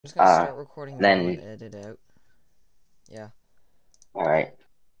just gonna start recording now and Then, edit out. Yeah. alright.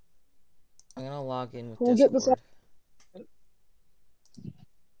 I'm gonna log in with We'll get this up. Discord.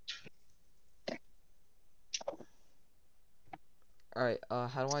 Alright,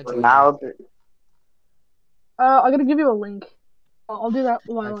 how do I join now? Mild, I'm gonna give you a link. I'll do that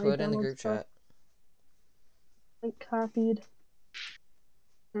I while I put it in the download group stuff. chat. Link copied.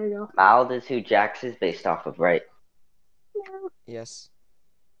 There you go. Mild is who Jax is based off of, right? Yes.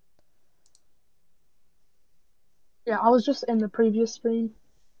 Yeah, I was just in the previous stream.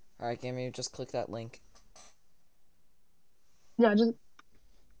 Alright, Gamio, just click that link. Yeah,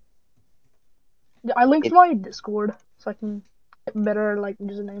 I linked It, my Discord so I can get better like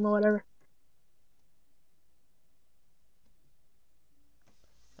username or whatever.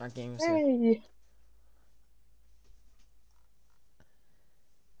 Alright, Gamio's here. Hey.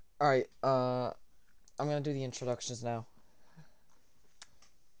 Alright, I'm gonna do the introductions now.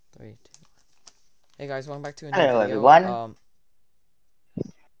 3, 2, 1. Hey guys, welcome back to a new Hello, video. everyone.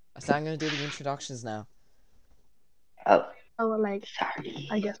 So I'm gonna do the introductions now. Oh, Oh, like, sorry.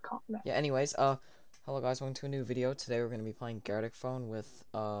 I guess call that. Yeah, anyways, hello guys, welcome to a new video. Today we're gonna be playing Gartic phone with,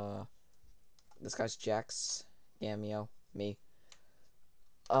 this guy's Jax, Gamio, me.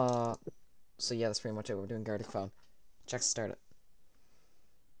 So yeah, that's pretty much it. We're doing Gartic phone. Jax, start it.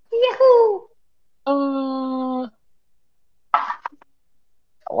 Yahoo! Uh,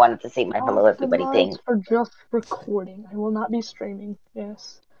 I wanted to say my hello, everybody optimized thing. for just recording. I will not be streaming.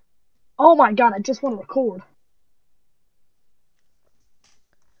 Yes. Oh my god, I just want to record.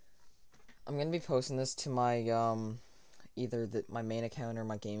 I'm gonna be posting this to my, either my main account or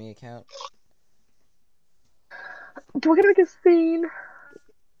my gaming account. Do I gotta make a scene?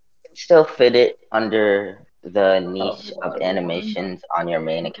 Still fit it under the Oh, niche of Lord. animations on your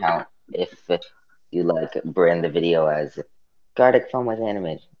main account if you like brand the video as Gartic Fun with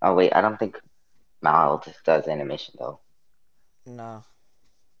animation. Oh wait, I don't think Mild does animation though. No.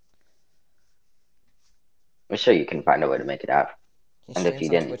 I'm sure you can find a way to make it out. He And if you streams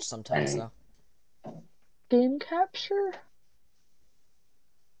on didn't, Twitch sometimes, then though. Game capture?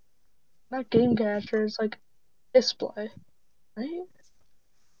 Not game capture, it's like display, right?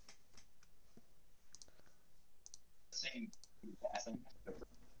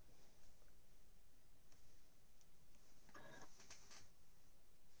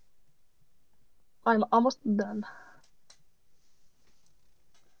 I'm almost done.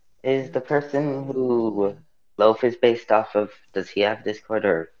 is the person who Loaf is based off of, does he have Discord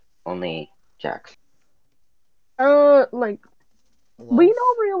or only Jax? Like, we Loaf?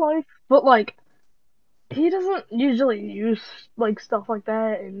 know real life, but like, he doesn't usually use like stuff like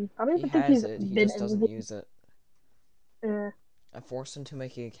that, and I don't He even think has he's it, he been just in doesn't the. use it. Yeah. I forced him to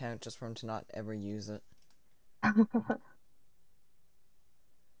make an account just for him to not ever use it. I'm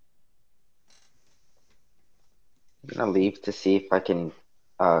gonna leave to see if I can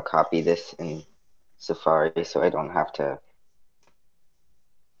copy this in Safari so I don't have to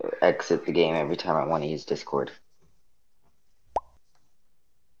exit the game every time I want to use Discord.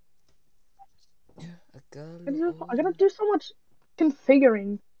 I gotta do so much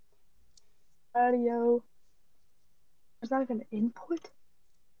configuring. Audio. There's not even input.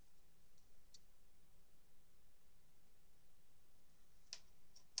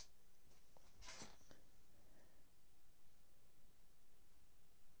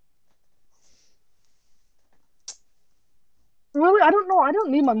 Really, I don't know. I don't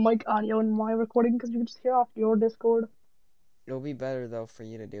need my mic audio in my recording because you can just hear off your Discord. It'll be better, though, for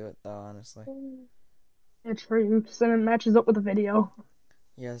you to do it, though, honestly. Yeah, true. So then it matches up with the video.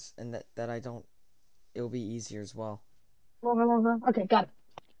 Yes, and that I don't... It'll be easier as well. Okay, got it.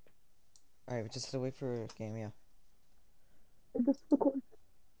 Alright, we just have to wait for Gamio. Just record.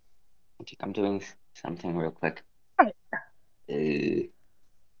 I think I'm doing something real quick. Alright.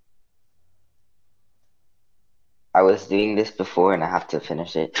 I was doing this before and I have to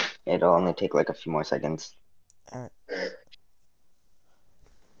finish it. It'll only take like a few more seconds. Alright.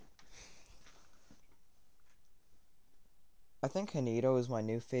 I think Hanito is my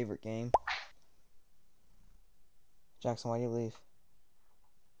new favorite game. Jackson, why do you leave?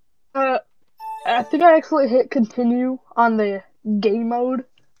 I think I actually hit continue on the game mode.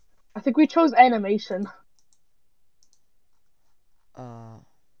 I think we chose animation. Yeah,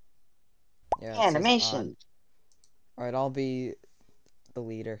 it says on. Animation. Alright, I'll be the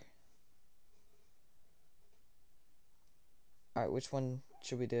leader. Alright, which one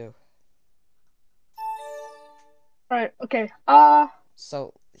should we do? Alright, okay.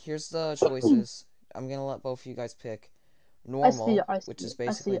 So, here's the choices. I'm gonna let both of you guys pick. I see it, Normal, I see which is it,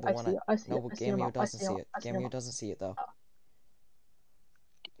 I see basically it, the I one see I... it, I see No, it, but I see him Gamio up, I doesn't see him see up, it. I see him Gamio up. doesn't see it, though.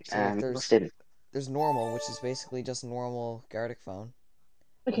 So like Most of there's normal, which is basically just normal Gartic phone.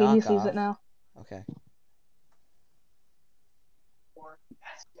 Okay, he sees it Knockoff. now. Okay.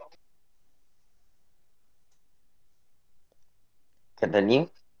 continue.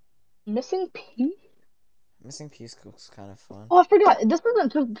 Missing P? Missing piece looks kind of fun. Oh, I forgot. This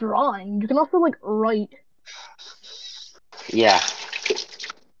isn't just drawing. You can also like write. Yeah.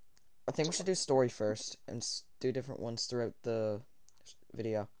 I think we should do story first and do different ones throughout the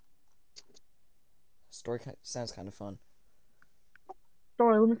video. Story sounds kind of fun.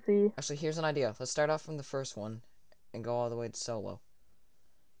 Sorry, let me see. Actually, here's an idea. Let's start off from the first one and go all the way to solo.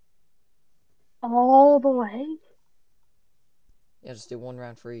 All the way. Yeah, just do one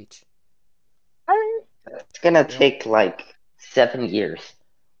round for each. Alright. It's gonna We, take like 7 years.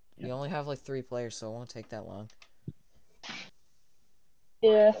 we only have like 3 players, so it won't take that long.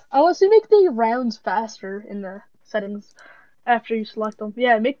 Yeah. Unless you make the rounds faster in the settings after you select them.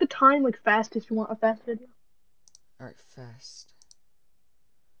 Yeah, make the time like fast if you want a fast video. Alright, fast.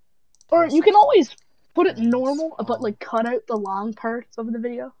 Or you Test can always put it turns normal, but on. like cut out the long parts of the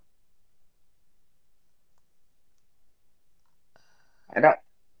video.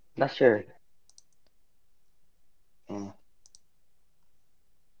 Not sure. Yeah.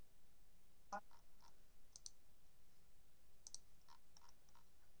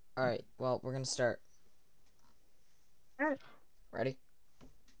 Alright, well, we're gonna start. Alright. Ready?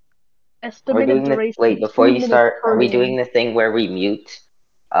 We're Estimated doing this. duration Wait, before 2 you minutes start, are per we doing game. the thing where we mute,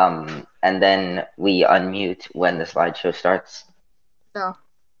 and then we unmute when the slideshow starts? No,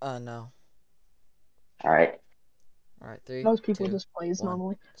 No. All right. Alright, 3, most people 2, just plays 1,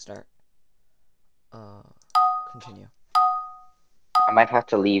 normally. start. Continue. I might have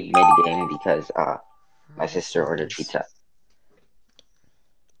to leave mid game because my Variety sister ordered sadness. pizza.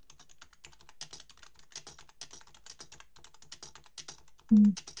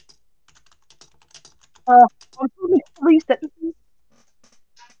 I'm doing 3 sentences.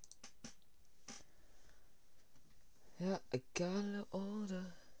 Yeah, I got a little older.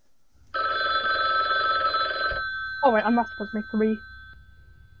 Oh wait, I'm not supposed to make 3.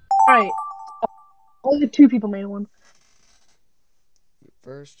 Alright, only 2 people made one.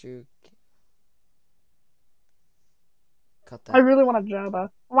 First, you cut I that. really want a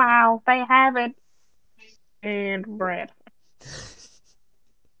Java. Wow, they have it. And bread.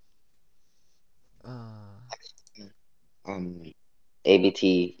 uh,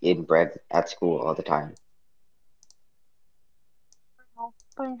 ABT in bread at school all the time. Wow,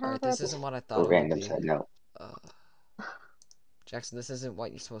 they Alright, have this it. isn't what I A thought it would random be. side note. Uh, Jackson, this isn't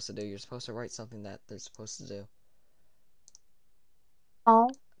what you're supposed to do. You're supposed to write something that they're supposed to do. Oh,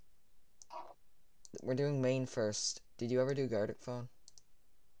 We're doing main first. Did you ever do Gartic phone?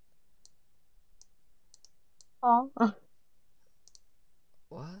 oh.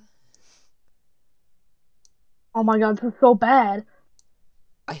 What? Oh my god, this is so bad.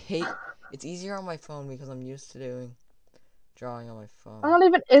 I hate. It's easier on my phone because I'm used to doing drawing on my I'm phone. not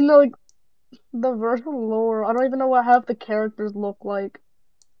even in the like the virtual lore. I don't even know what half the characters look like.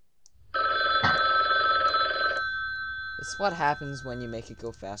 This is what happens when you make it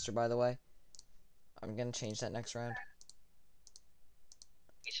go faster, by the way. I'm gonna change that next round.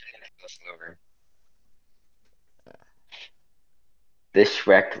 Go slower. This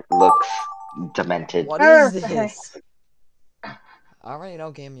Shrek looks demented. What is Okay. this? I already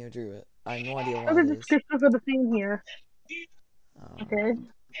know Gamio drew it. I have no idea Look what at it the is. description for the scene here. Um, Okay.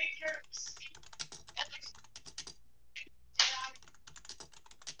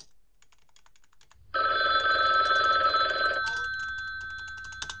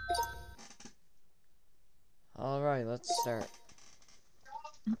 Alright, let's start.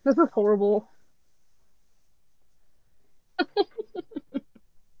 This is horrible.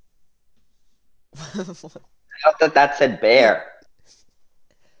 I thought that said bear.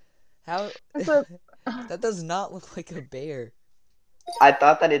 How? It's a That does not look like a bear. I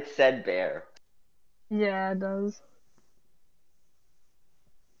thought that it said bear. yeah, it does.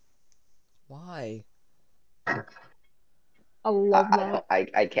 Why? I love that. I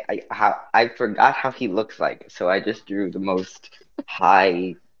can't. I forgot how he looks like, so I just drew the most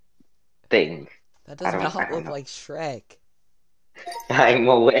high thing. That I does don't. I not don't look know. like Shrek. I'm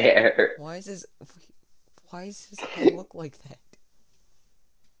aware. Why is his Why does his head look like that?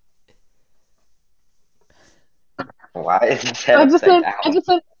 Why is his head upside I down? just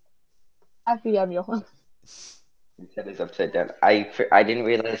said, actually, yeah, Mio. His head is upside down. I didn't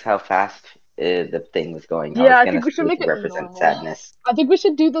realize how fast the thing was going. I Yeah, was I gonna think we say should it make to it represent normal. sadness. I think we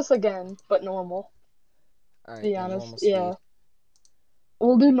should do this again, but normal. To Alright, be yeah, honest, normal yeah, speed.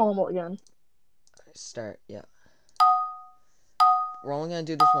 we'll do normal again. Start, yeah. We're only gonna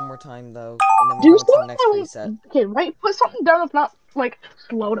do this one more time though, and then we're Do going to the next something. preset. Okay, right. Put something down that's not like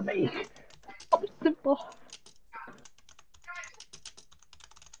slow to make. Something simple.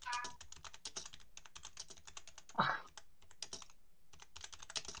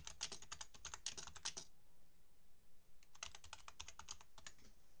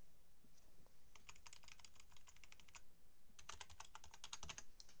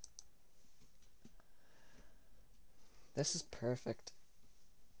 This is perfect.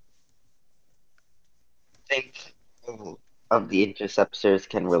 I think of the interceptors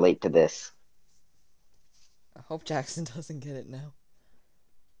can relate to this. I hope Jackson doesn't get it now.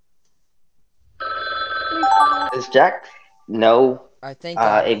 Does Jack know Alright, thank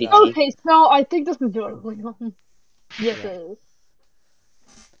God he got it. ABT? Okay, so I think this is yours. Yes, Yeah. it is.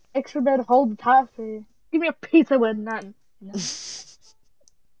 Extra bed, hold the taffy. Give me a pizza with none. No.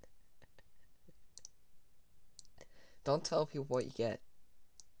 Don't tell people what you get.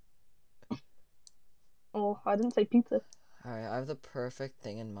 Oh, I didn't say pizza. Alright, I have the perfect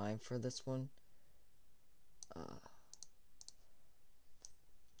thing in mind for this one.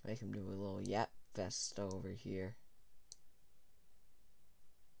 Make him do a little yap fest over here.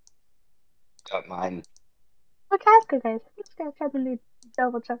 Got mine. Look, ask her, guys. This guy's having to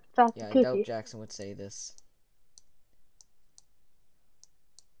double check the Yeah, I doubt cookie. Jackson would say this.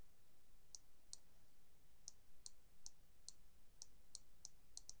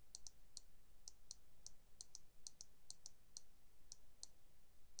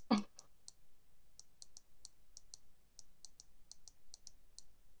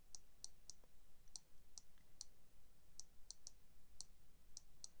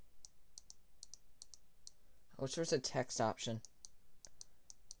 I wish there was a text option.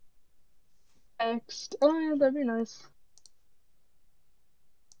 Text. Oh, yeah, that'd be nice.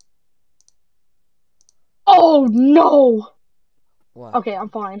 Oh, no! What? Okay, I'm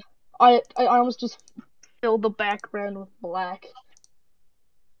fine. I almost just filled the background with black.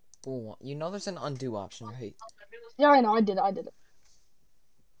 Ooh, you know there's an undo option, right? Yeah, I know, I did it.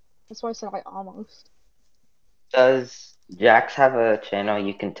 That's why I said I almost. Does Jax have a channel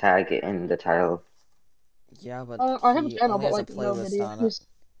you can tag in the title? Yeah, but I have a he channel, only but has a like no playlist on it. videos.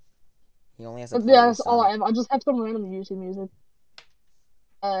 He only has a Yeah, that's playlist all on I it. have. I just have some random YouTube music.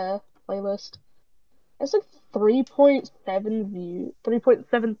 Playlist. It's like 3.7 views,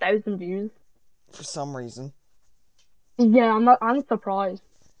 3.7 thousand views. For some reason. Yeah, I'm surprised.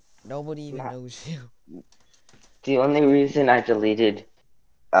 Nobody even Nah. knows you. The only reason I didn't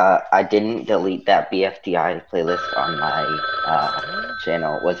delete that BFDI playlist on my What?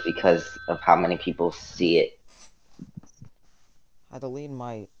 channel was because of how many people see it. I deleted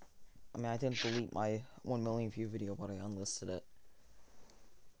my... I mean, I didn't delete my 1 million view video, but I unlisted it.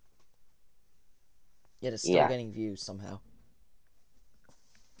 Yet it's still Yeah. getting views somehow.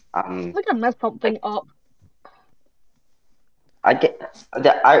 I think I messed something Like up.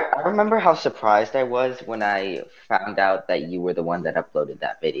 I remember how surprised I was when I found out that you were the one that uploaded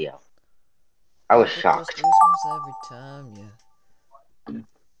that video. I I was get those shocked. goosebumps every time, yeah.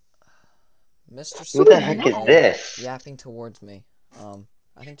 Mr. Who the Oh heck is no! Sleepyhead this? yapping towards me.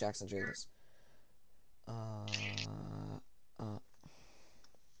 I think Jackson drew this. Uh,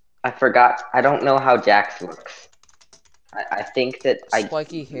 I forgot. I don't know how Jax looks. I think that I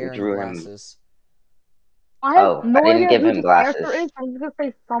spiky hair and drew him. glasses. I have Oh, I no didn't idea give who him this character glasses. is. I'm just gonna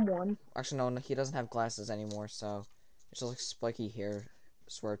say someone. Actually, no, he doesn't have glasses anymore, so it's just like spiky hair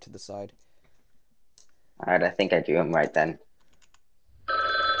swerved to the side. Alright, I think I drew him right then.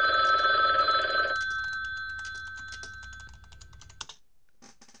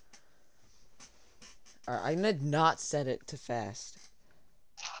 Alright, I did not set it to fast.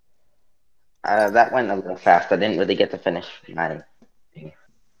 That went a little fast. I didn't really get to finish my thing.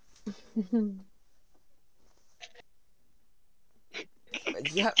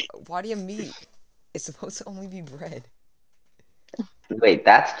 Yeah, why do you meat? It's supposed to only be bread. Wait,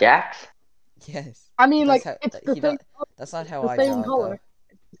 that's Jax? Yes, I but mean, that's like how it's the he does. same, That's not how the I same draw it, though. color.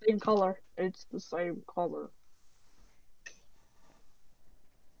 Same color. It's the same color.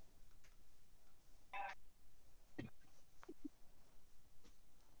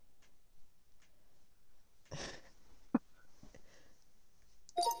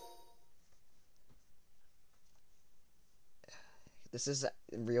 This is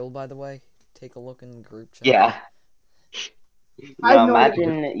real, by the way. Take a look in the group chat. Yeah. I have Now no idea.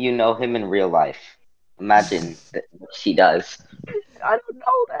 imagine you know him in real life. Imagine what she does. I don't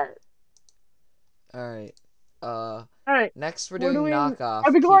know that. Alright. All right, Next we're we're doing doing. knockoff.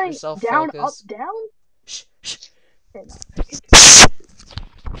 Are we Keep going yourself down, up, focused. down? Shh, shh.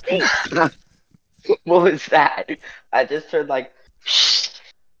 Okay, no. What was that? I just heard like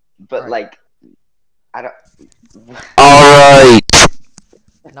but Alright, like I don't. Alright.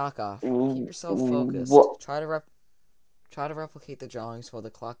 knock off. Keep yourself focused. What? Try to replicate the drawings while the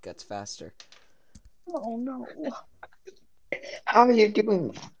clock gets faster. Oh no. How are you doing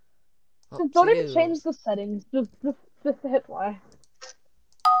that? Just don't Oopsie even change doodles. the settings. Just hit Y.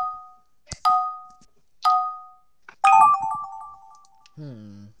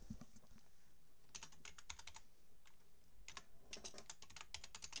 Hmm.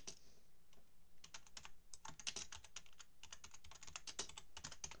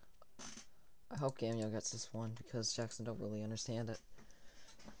 I hope Gamio gets this one because Jackson don't really understand it.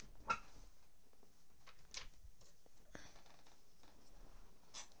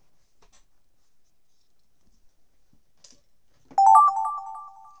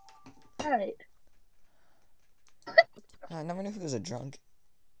 Alright. I never knew he was a drunk.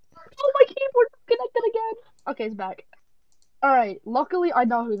 Oh, my keyboard connected again. Okay, it's back. Alright, luckily I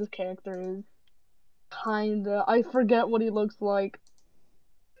know who this character is. Kinda. I forget what he looks like.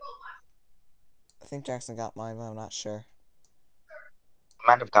 I think Jackson got mine, but I'm not sure.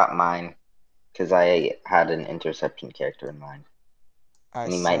 I might have got mine because I had an interception character in mind, Alright,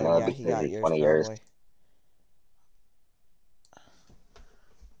 and you might so know it yeah, he because got it's yours one of yours. probably.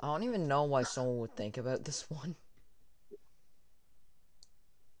 I don't even know why someone would think about this one.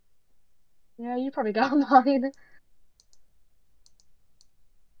 Yeah, you probably got mine.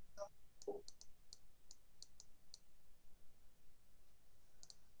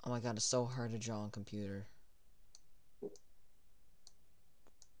 Oh my god, it's so hard to draw on computer.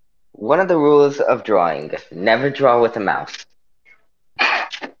 One of the rules of drawing: never draw with a mouse.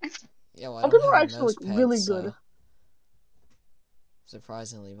 Yeah, well, I Some don't people have are a actually mouse like pad, really good. so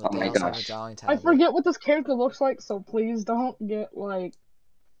surprisingly, but Oh they my also have a gosh. drawing I tablet. forget what this character looks like, so please don't get like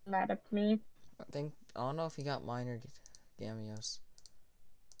mad at me. I don't know if he got mine or Gamio's.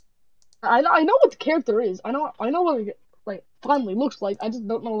 I know what the character is. I know what it like finally looks like. I just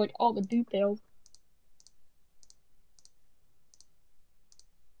don't know like all the details.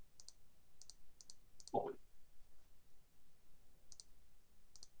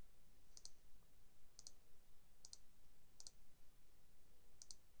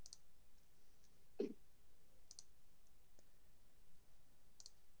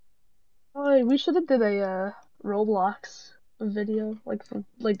 Oh, we should have did a Roblox video like from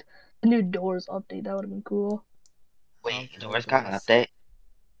like the new Doors update. That would have been cool. How Wait, cool Doors got an doors. update?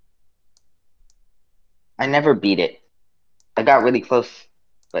 I never beat it. I got really close,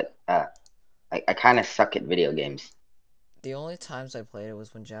 but I kind of suck at video games. The only times I played it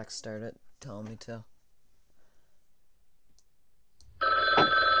was when Jack started telling me to.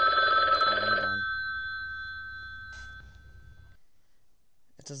 Alright, I'm done.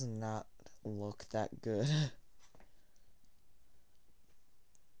 It does not look that good.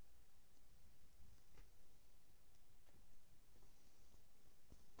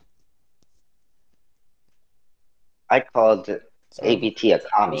 I called So ABT a we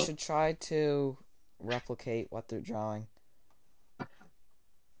commie. should try to replicate what they're drawing.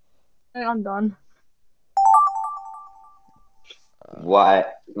 Hey, I'm done.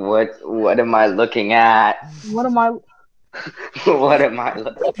 What am I looking at? What am I? What am I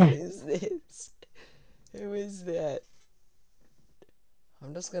looking What is this? Who is that?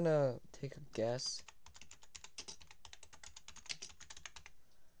 I'm just gonna take a guess.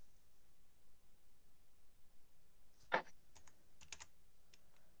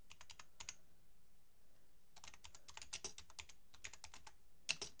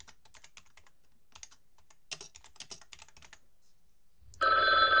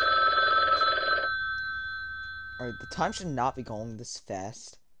 Alright, the time should not be going this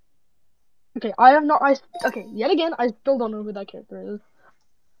fast. Okay, I have not. Okay, yet again, I still don't know who that character is.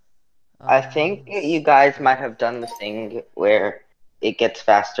 I think you guys might have done the thing where it gets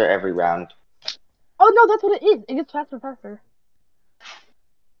faster every round. Oh no, that's what it is. It gets faster, faster.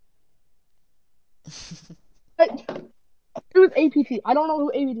 It was APT. I don't know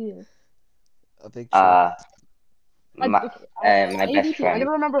who APT is. A big tree. Uh, my Okay, my best APT. I friend. can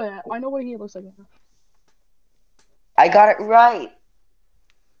remember that. I know what he looks like now. I got it right.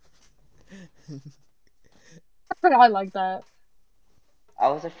 I like that. I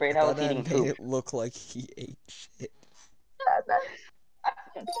was afraid I That was eating made poop. it look like he ate shit. Yeah,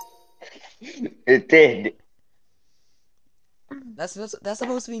 It did. That's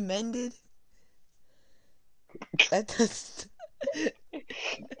supposed to be mended? That does.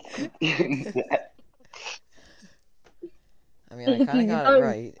 I mean, I kind of got it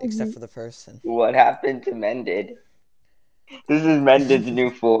right, except for the person. What happened to Mended? This is Mended's new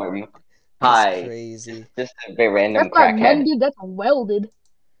form. That's Hi, crazy. just a very random That's not crackhead. mended. That's welded.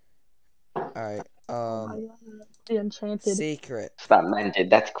 Alright, Oh my god. The enchanted. secret. It's not mended.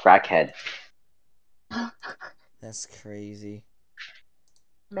 That's crackhead. That's crazy.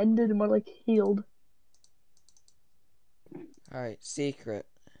 Mended, more like healed. Alright, secret.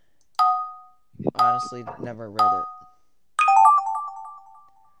 Honestly, never read it.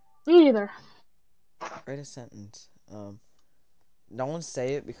 Me either. Write a sentence. No one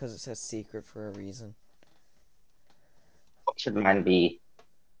say it because it says secret for a reason. What should mine be?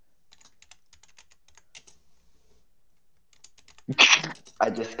 I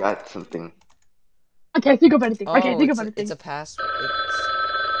just got something. I can't think of anything. I can't Oh, think of it's anything. a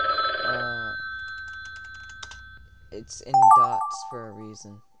it's in dots for a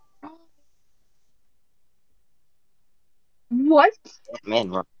reason. What?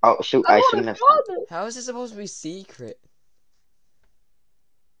 Man, oh shoot! I I want shouldn't to have. try this. How is it supposed to be secret?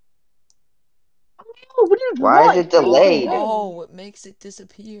 Oh, what do you Why is want? it Say the delayed? thing. Oh, it makes it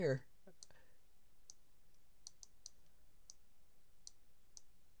disappear.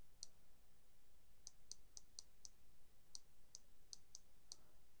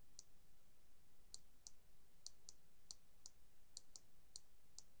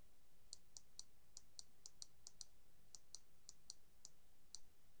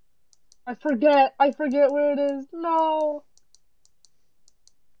 I forget. I forget where it is. No.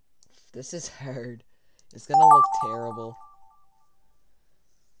 This is hard. It's gonna look terrible.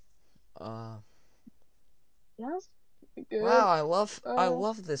 Uh, Yes. Good. wow, I Uh,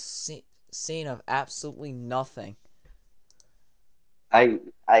 love this scene of absolutely nothing. I,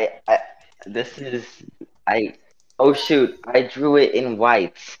 I. This is. I. Oh shoot! I drew it in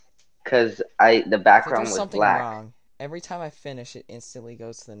whites, cause the I think there's background was something black. wrong. Every time I finish, it instantly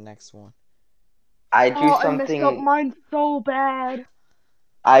goes to the next one. I drew oh, I messed up something. mine so bad.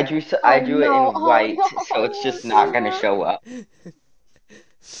 I Oh drew it no. in Oh white, no. I so don't it's want just to do not gonna that. show up.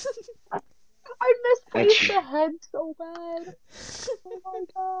 I misplaced the head so bad. Oh my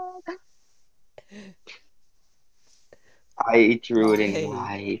god. I drew it in Okay.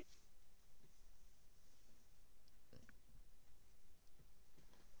 white.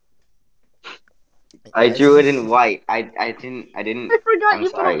 I As drew it in white. I didn't. I forgot I'm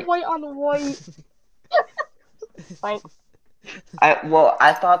you put sorry. white on white. Like,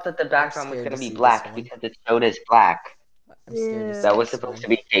 I thought that the I'm background was scared to gonna be see this black one. because it showed as black. I'm scared to yeah. see That was this supposed one. to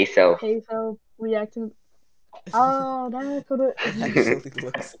be queso. Okay, so reacting. Oh, that's what it. It actually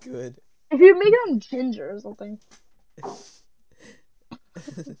looks good. If you make them ginger or something.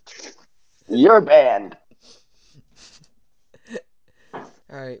 You're banned.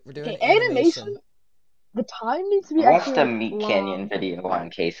 Alright, we're Okay, doing animation. animation. The time needs to I be watched actually a like Meat Canyon long. video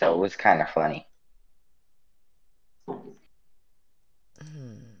on queso. It was kind of funny.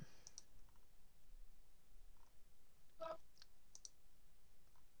 Hmm.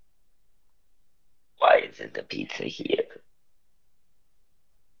 Why isn't the pizza here?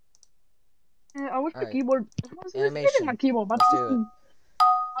 Yeah, I wish my Alright, keyboard. This isn't my animation. keyboard. Let's do it.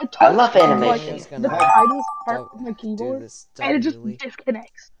 My I touch love is like animation. Gamio's the gonna tiniest part do of my do keyboard, this and it just WD.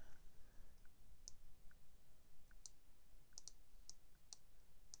 disconnects.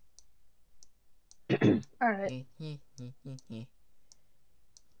 Alright.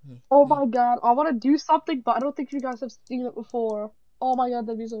 Oh my god, I want to do something, but I don't think you guys have seen it before. Oh my god,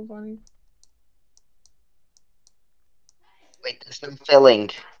 that'd be so funny. Wait, there's no filling.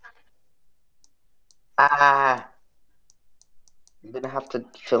 Ah, I'm gonna have to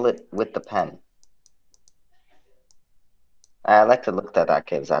fill it with the pen. I like to look at that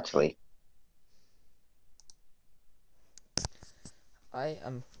caves actually. I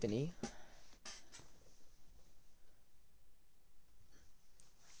am Finny.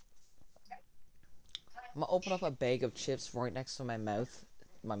 I'm gonna open up a bag of chips right next to my mouth,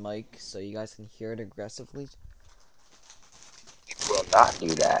 my mic, so you guys can hear it aggressively. Will not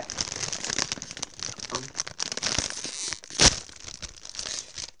do that.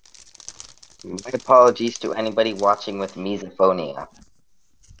 My apologies to anybody watching with misophonia.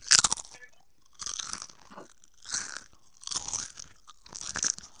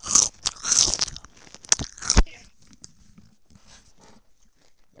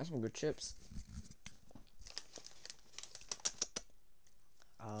 That's some good chips.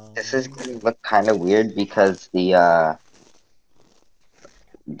 This is gonna look kind of weird because the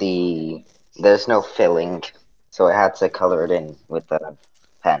there's no filling, so I had to color it in with the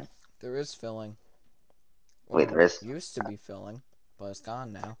pen. There is filling. Wait, Or there is. used to be filling, but it's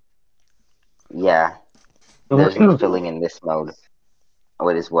gone now. Yeah, there's no filling in this mode.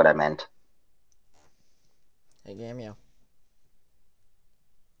 What is what I meant. Hey Gamio.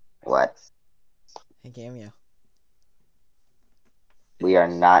 What? Hey Gamio. We are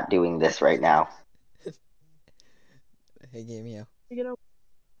not doing this right now. Hey, Gamio. You know,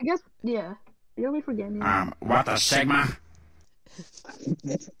 I guess, yeah. You gotta wait for Gamio. What the Sigma?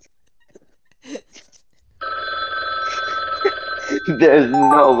 There's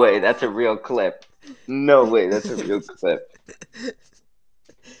no way that's a real clip. No way that's a real clip.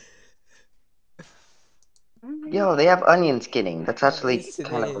 Yo, they have onion skinning. That's actually Yes, it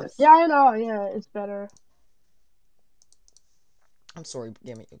kind of. is. Yeah, I know. Yeah, it's better. I'm sorry,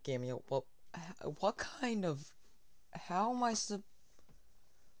 Gamio. What kind of? How am I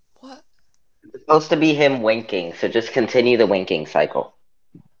What? It's supposed to be him winking, so just continue the winking cycle.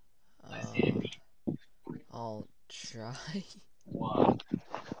 I'll try.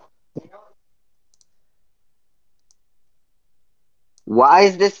 Why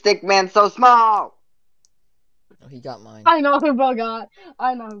is this stick man so small? Oh, he got mine. I know who bro got.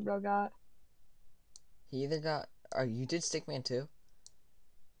 I know who bro got. He either got. Oh, you did Stickman too?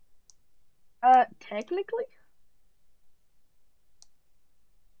 Technically.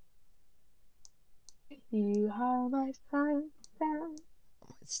 You are my sunshine.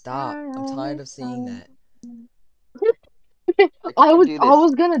 Stop! I'm tired of seeing that. I can't do I this.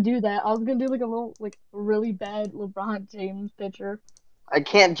 was gonna do that. I was gonna do like a little like really bad LeBron James picture. I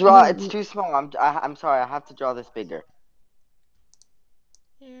can't draw. It's too small. I'm sorry. I have to draw this bigger.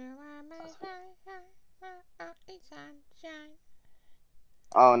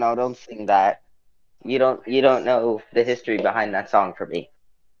 Oh no! Don't sing that. You don't know the history behind that song for me.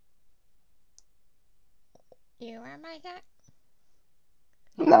 You are my guy.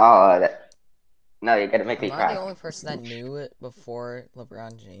 No, no, you're gonna make Am me I the cry. only person that knew it before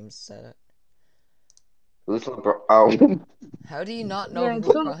LeBron James said it? Who's LeBron? Oh, How do you not know Yeah, who it's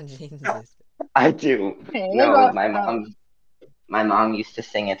still. LeBron James is? I do. Hey, No, bro. my mom used to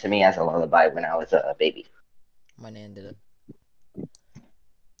sing it to me as a lullaby when I was a baby. My nan did it.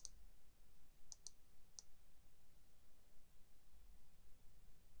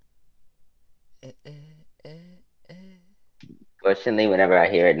 Eh, eh, eh, eh. Fortunately, whenever I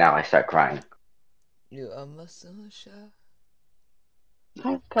hear it now, I start crying. You are my sunshine.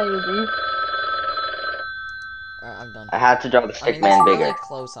 That's crazy. Alright, I'm done. I had to draw the I stick mean, it's man really bigger.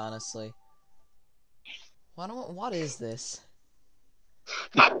 close, honestly. What is this?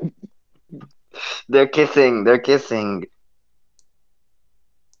 They're kissing. They're kissing.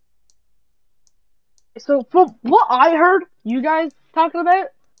 So from what I heard, you guys talking about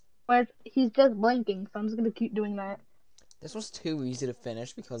was he's just blinking. So I'm just gonna keep doing that. This was too easy to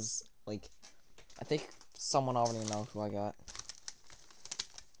finish because, like, I think someone already knows who I got.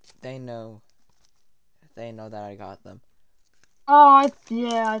 They know. They know that I got them. Oh,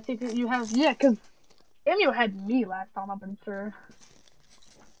 yeah. I think that you have because Gamio had me last time. I'm pretty sure.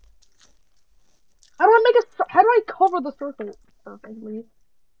 How do I cover the circle perfectly?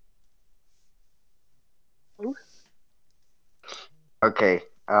 Oof. Okay.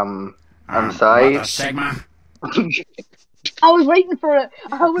 I'm What sorry. the Sigma? I was waiting for it.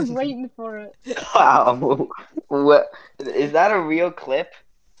 I was waiting for it. Wow. What is that a real clip?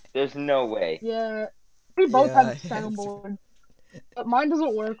 There's no way. Yeah. We both have Yeah, it's soundboards, but mine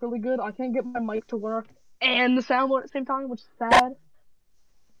doesn't work really good. I can't get my mic to work and the soundboard at the same time, which is sad.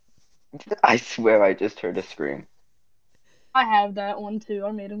 I swear I just heard a scream. I have that one too.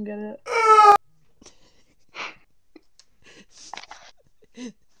 I made him get it.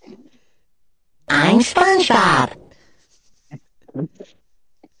 I'm SpongeBob.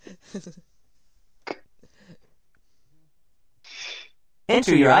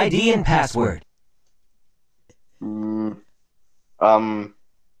 Enter your ID and password. Mm,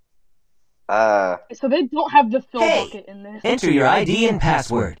 So they don't have the fill Hey! bucket in this. Enter your ID and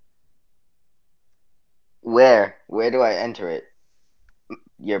password. where? Where do I enter it?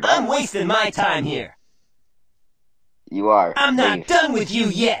 Your I'm butt? wasting my time here. You are. I'm not Leave. done with you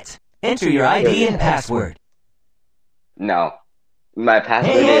yet. Enter your ID and password. No. My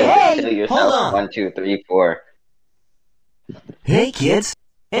password Hey, is hey, kill hey! yourself. Hold on. 1, 2, 3, 4. Hey, kids.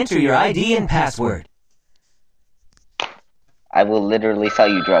 Enter your ID and password. I will literally sell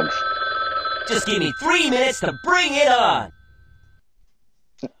you drugs. Just give me 3 minutes to bring it on.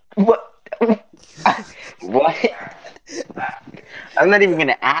 What? What? I'm not even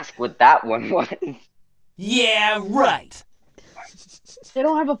gonna ask what that one was. Yeah, right. They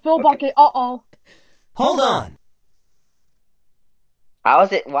don't have a fill Okay. bucket. Uh-oh. Hold on. How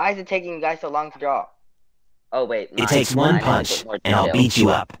is it? Why is it taking you guys so long to draw? Oh wait, It takes one mine is a punch, bit more and I'll detailed. beat you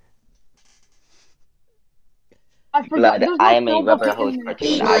up. I forgot. Blood. There's I no am a fill rubber bucket hose in there.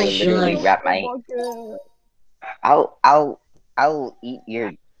 cartoon. I will literally No wrap fill my. bucket. I'll eat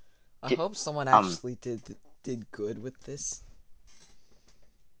your. I hope someone Um. actually did good with this.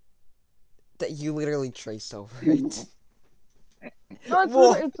 you literally traced over it. No,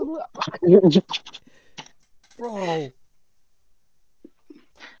 Whoa, it's bro.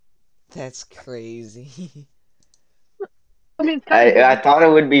 That's crazy. I mean, it's kind of I good. thought it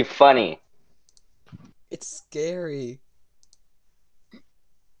would be funny. It's scary.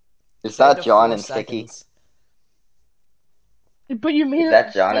 Is Say it that to John 4 and Sticky? seconds. But you made Is it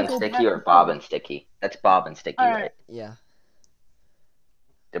that John and so Sticky bad. or Bob and Sticky? That's Bob and Sticky, Alright. right? Yeah.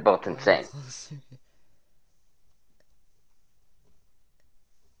 They're both Come insane. closer.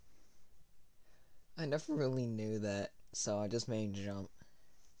 I never really knew that, so I just made jump.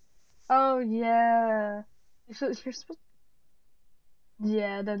 Oh yeah. You're supposed.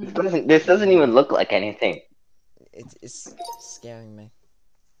 Yeah. Then This doesn't even look like anything. It's scaring me.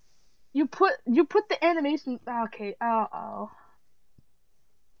 you put the animation. Okay. Oh.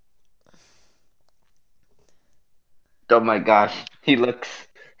 Oh my gosh, he looks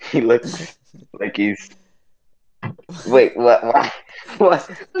like he's. Wait, what? What? What?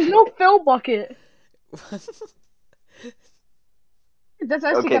 There's no fill bucket. That's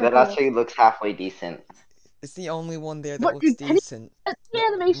actually Okay, kind of that cool. actually looks halfway decent. It's the only one there that But looks dude, can you decent. get the No,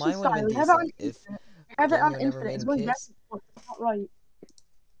 animation mine would have been style? You have it on decent if infinite. You have it on Gamio never infinite. made It's him going back kiss. and forth. It's not right.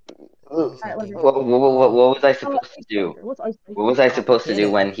 It's Alright, not let me. Gamio. What was I supposed to do? Icebreaker. What's icebreaker? What was I supposed to Hit do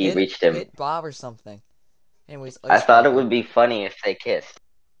him. when he reached him? Hit Bob or something. Anyways, I thought it icebreaker. would be funny if they kissed.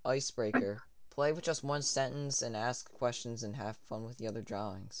 Icebreaker. Play with just one sentence and ask questions and have fun with the other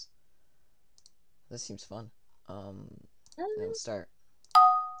drawings. This seems fun. Let's start.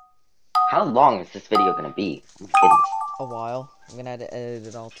 How long is this video gonna be? Oh my goodness. A while. I'm gonna have to edit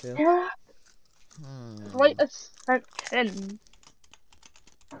it all too. Yeah. Hmm. Write a sentence.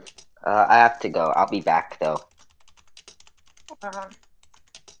 I have to go. I'll be back though. Uh,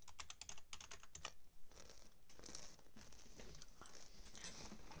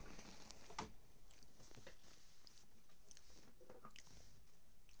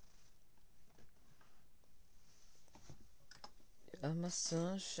 I'm a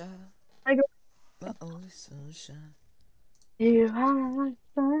sunshine. I go. My only sunshine. You are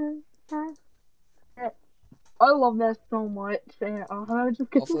sunshine. I love that so much. And I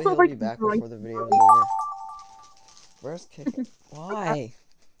just get Hopefully so he'll like be back bright. before the video's over. Where's Kick? Why?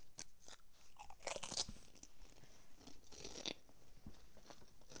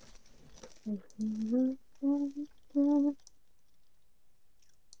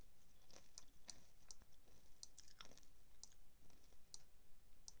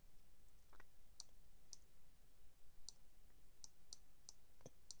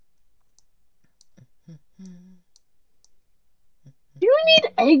 Do you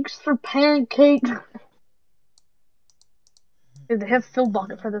need eggs for pancakes? Dude, they have fill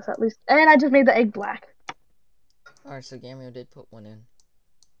bucket for this at least. And I just made the egg black. Alright, so Gamio did put one in.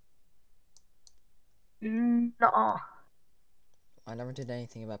 Nuh-uh. I never did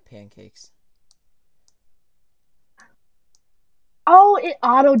anything about pancakes. Oh, it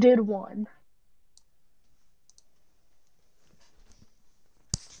auto did one.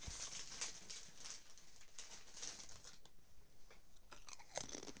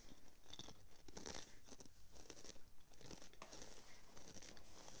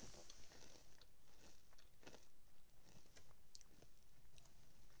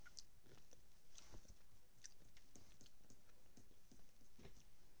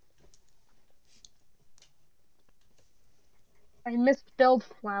 I misspelled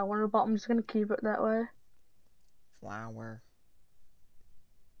flower, but I'm just gonna keep it that way. Flower.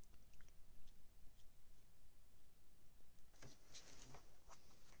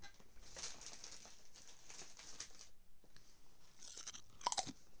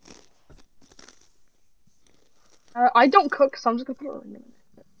 I don't cook, so I'm just gonna put it in a minute.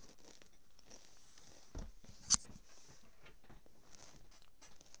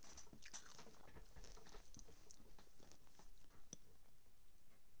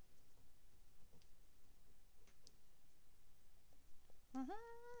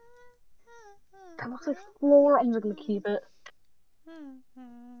 That looks like floor. I'm just gonna keep it.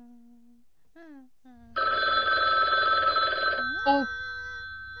 Oh,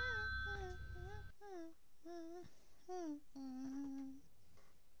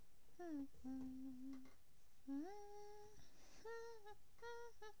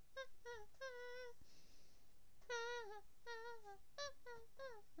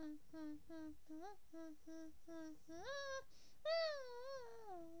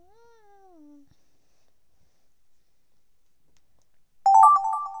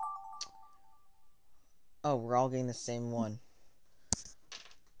 Oh, we're all getting the same one.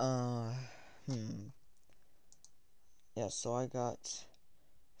 Uh, hmm. Yeah, so I got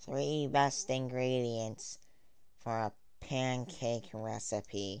 3 best ingredients for a pancake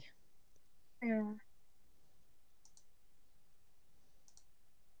recipe. Yeah.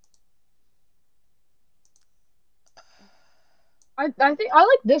 I think I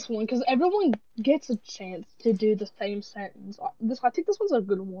like this one because everyone gets a chance to do the same sentence. I think this one's a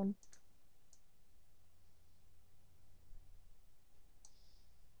good one.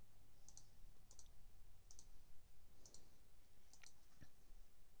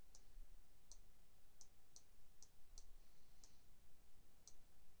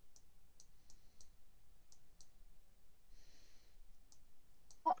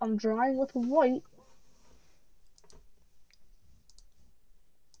 Oh, I'm drawing with white.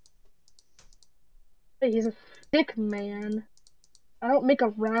 Hey, he's a thick man. I don't make a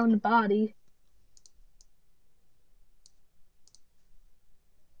round body.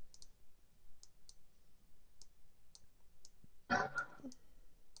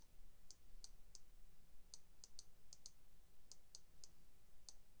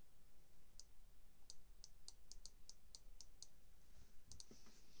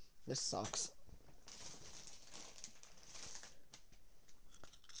 This sucks.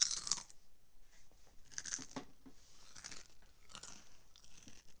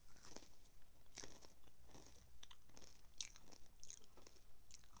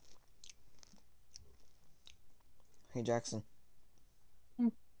 Hey, Jackson.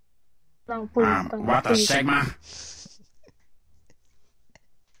 No, please, What the please. Sigma?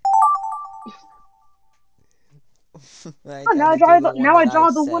 I Oh, had to do the one now I that I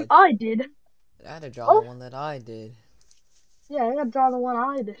draw the one said. I did. I had to draw the Oh, one that I did. yeah, I gotta draw the one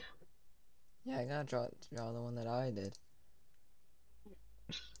I did. Yeah, I gotta draw the one that I did.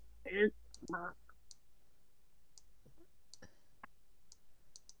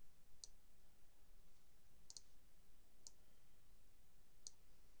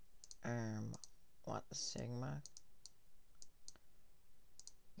 What Sigma?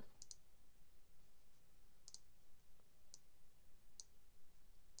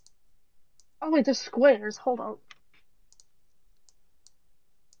 Oh wait, there's squares. Hold on.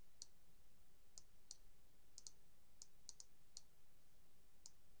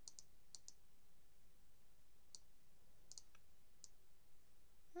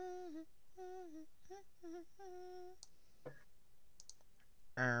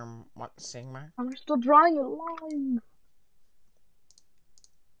 What Sigma? I'm still drawing a line.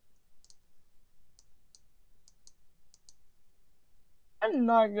 I'm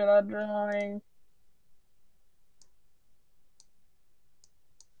not good at drawing.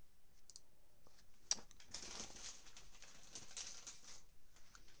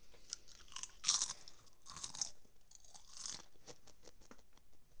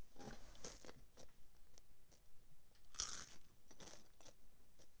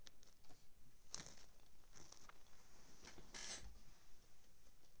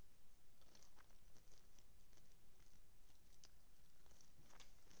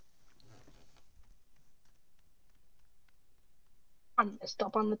 I messed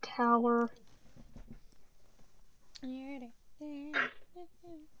up on the tower.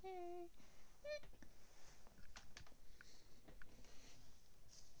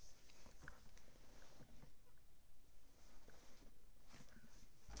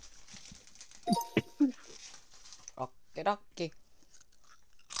 Okie dokie.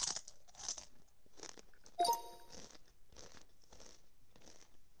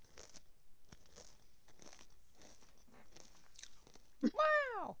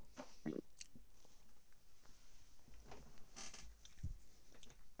 Wow!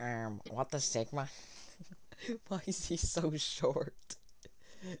 What the Sigma? Why is he so short?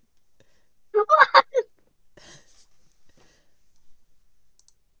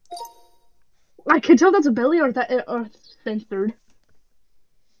 I can tell that's a belly or that or censored.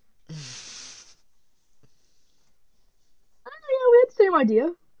 Yeah, we had the same idea.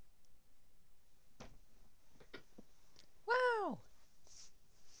 Wow!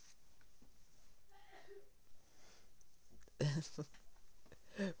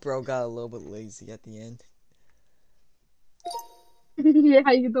 Bro got a little bit lazy at the end. Yeah,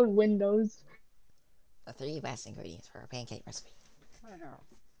 you get the windows. The 3 best ingredients for a pancake recipe. Wow.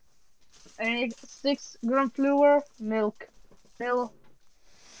 Egg, 6 gram flour, milk. Milk.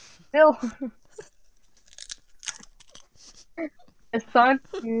 Milk. The sun.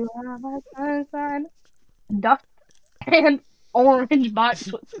 You are my sunshine. Dust and orange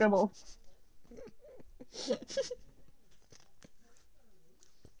box with scribbles.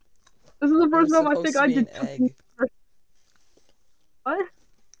 This is the It first was time I supposed think to I be an did two. egg. What?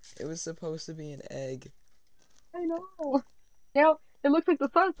 It was supposed to be an egg. I know. Now, It looks like the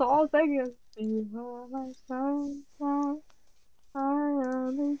sun, so all I'm saying is, you are my sunshine, I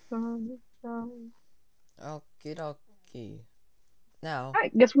am the sunshine. Okie dokie. Now,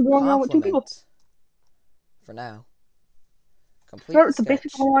 Alright, guess we're going on with 2 people. compliment. For now. Complete Start the with the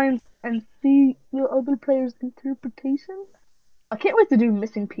basic sketch. lines and see the other player's interpretation. I can't wait to do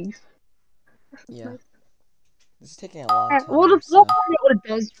missing piece. This is Yeah. nice. This is taking a long Alright, time, we'll so... find out what it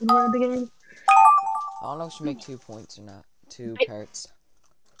does when we're in the game. I don't know if we should make 2 points or not. 2 Hey. parrots.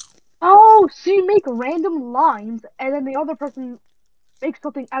 Oh, so you make random lines, and then the other person makes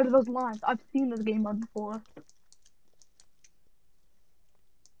something out of those lines. I've seen this game mode before.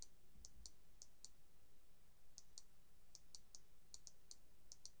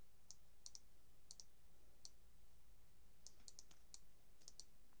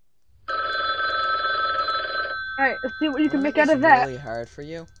 Alright, let's see what you I'm can gonna make make out this of that. really hard for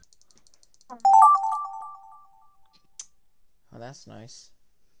you. Oh, that's nice.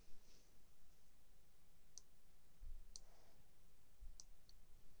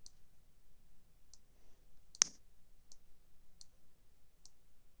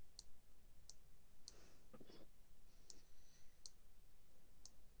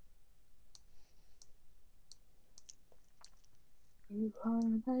 You are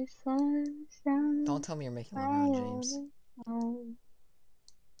my sunshine. Don't tell me you're making LeBron James.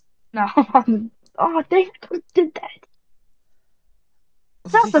 No, oh, they did that. Why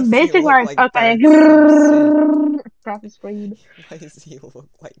That's the does he basic look lines. like Okay. Bart Simpson? Travis Reed. Why does he look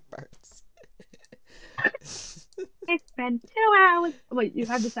like Bart? It's been 2 hours. Wait, you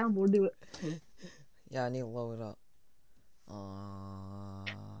have the soundboard. Do it. Yeah, I need to load it up.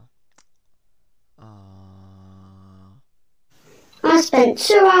 I spent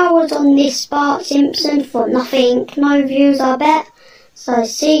 2 hours on this Bart Simpson for nothing. No views, I bet. So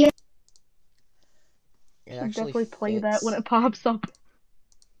see you. It Should actually definitely play that fits. when it pops up.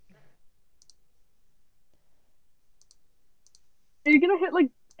 Are you gonna hit like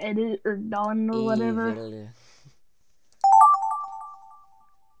edit or done or whatever? Evil.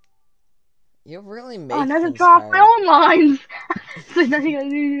 You really Oh, make now to things draw off my hard. own lines. So now you gotta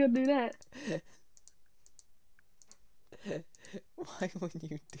do that. Why would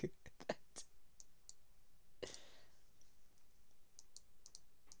you do that?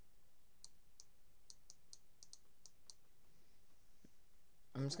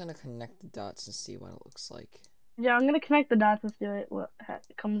 I'm just gonna connect the dots and see what it looks like. Yeah, I'm gonna connect the dots and see what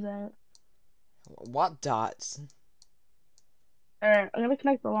comes out. What dots? Alright, I'm gonna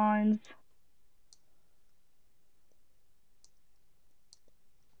connect the lines.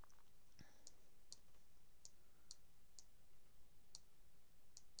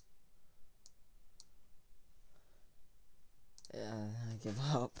 I give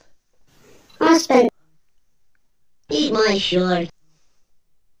up. I spent. Eat my short.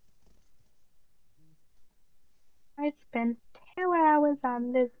 I spent 2 hours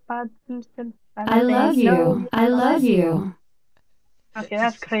on this Bart Simpson. I love you. I love you. Okay,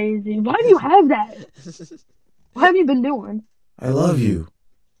 that's crazy. Why do you have that? What have you been doing? I love you.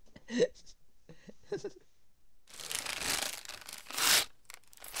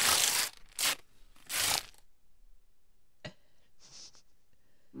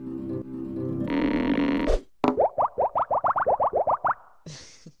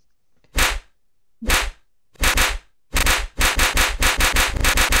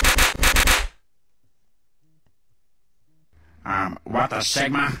 What a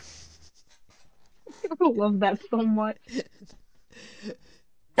Sigma? I love that so much.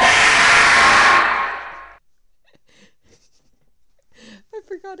 I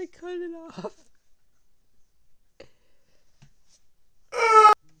forgot to cut it off.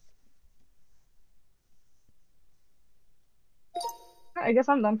 I guess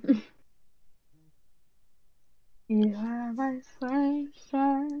I'm done. You are my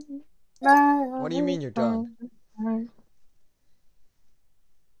sunshine. What do you mean you're done?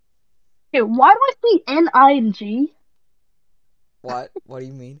 Okay, why do I see N, I, and G? What? What do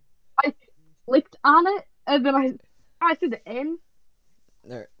you mean? I clicked on it, and then I see the N.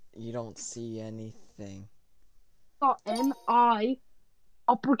 There, you don't see anything. Saw N, I,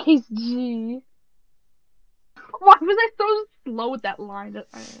 uppercase G. Why was I so slow with that line?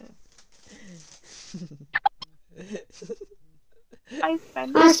 I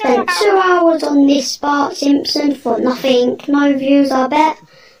spent 2 hours on this Bart Simpson for nothing. No views, I bet.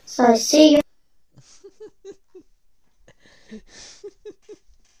 So see you.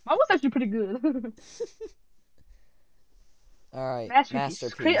 Mine was actually pretty good. Alright,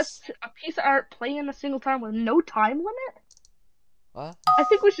 Masterpiece. Create a piece of art, play in a single time with no time limit? What? I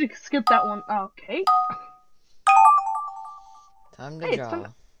think we should skip that one. Okay. Time to Hey, it's draw.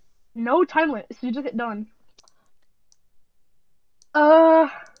 no time limit, so you just hit done. Why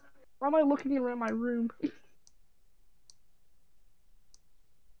am I looking around my room?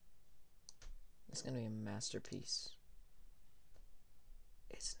 It's gonna be a masterpiece.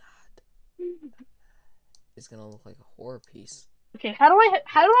 It's not. It's gonna look like a horror piece. Okay, how do I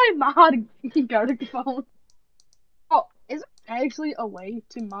mod Gartic phone? Oh, is there actually a way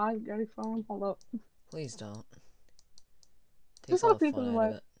to mod Gartic phone? Hold up. Please don't. Just Takes all want the to see if fun there's a out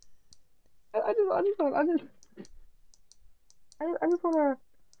of way. it. I just wanna, I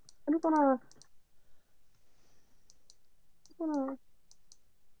just wanna, just wanna.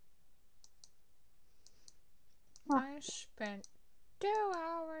 I spent 2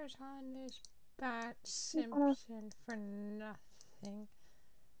 hours on this Bat wanna- Simpson for nothing.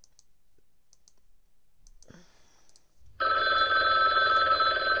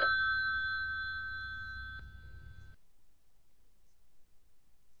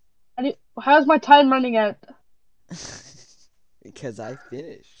 How's my time running out? Because I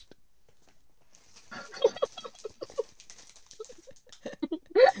finished.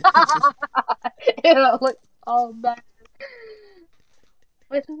 It'll look all bad.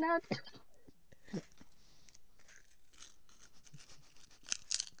 It's not.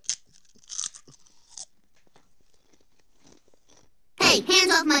 Hey,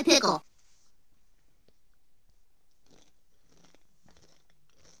 hands off my pickle.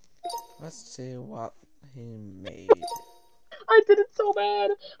 Let's see what he made. I did it so bad.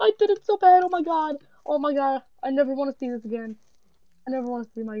 I did it so bad. Oh my god. Oh my god. I never want to see this again. I never want to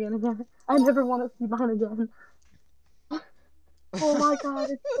see mine again. I never want to see mine again. Oh my god,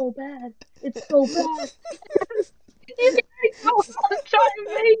 it's so bad. It's so bad. You guys know what I'm trying to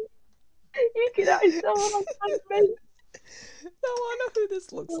make. You guys know what I'm trying to make. I wanna know who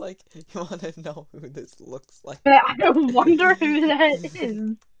this looks like. You wanna know who this looks like? I wonder who that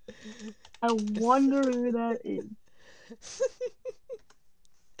is. I wonder who that is.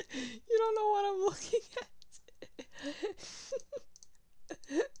 You don't know what I'm looking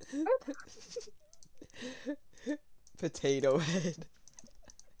at. Potato Head.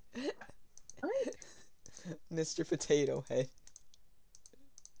 Mr. Potato Head.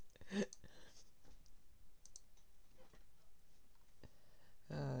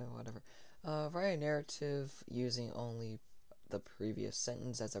 Whatever. Write a narrative using only the previous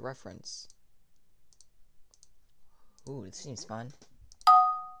sentence as a reference. Ooh, it seems fun.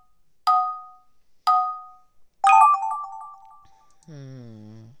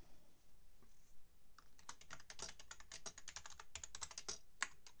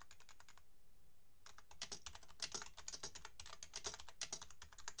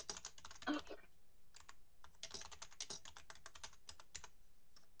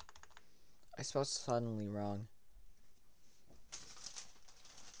 I spelled suddenly wrong.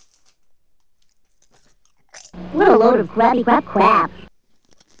 What a load of grabby grab crap.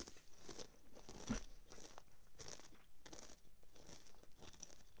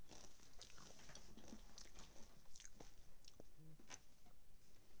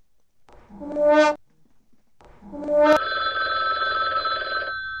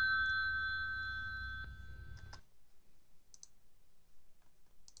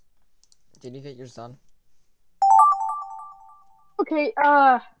 Did you get yours done? Okay,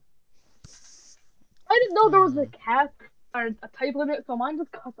 I didn't know there was a cap or a type limit, so mine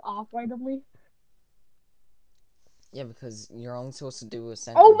just cuts off randomly. Yeah, because you're only supposed to do a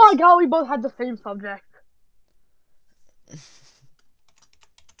sentence. Oh my god, we both had the same subject.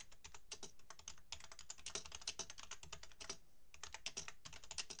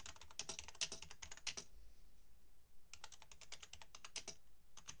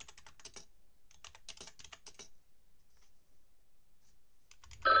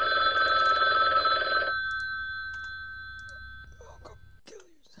 Oh, go kill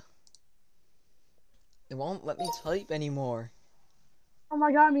yourself. It won't let me type anymore. Oh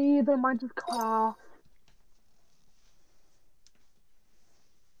my god, me either. Mine just cut off.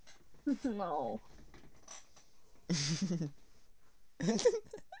 No.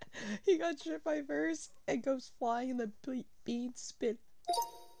 He got tripped by verse and goes flying in the bead spit.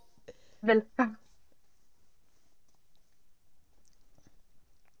 Well.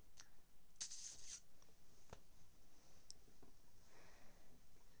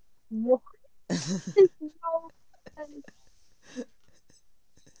 What? No.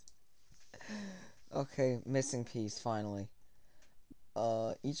 Okay, missing piece, finally.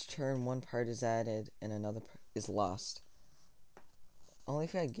 Each turn one part is added and another is lost. Only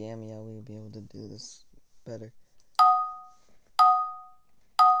if I had Gamio we would be able to do this better.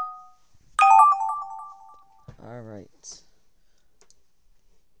 Alright.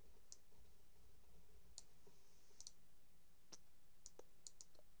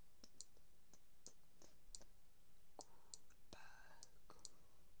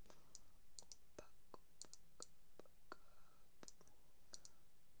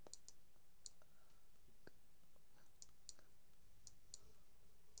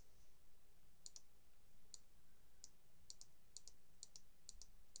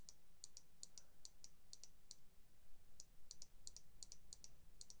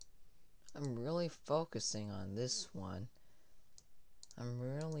 I'm really focusing on this one. I'm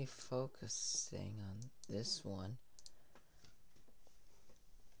really focusing on this one.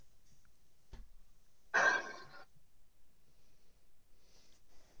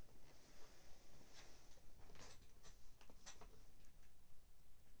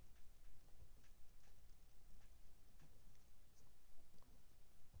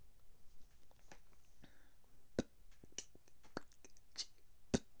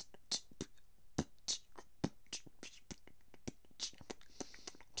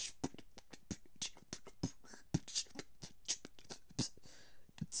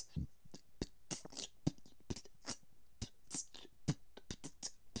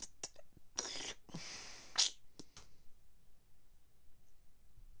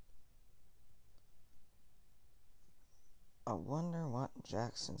 I wonder what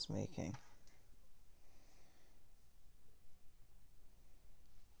Jackson's making.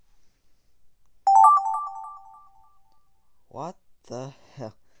 What the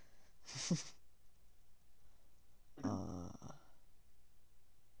hell?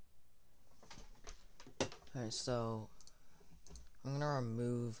 Alright, so I'm gonna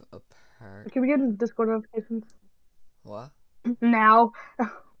remove a part. Can we get Discord notifications? What? Now.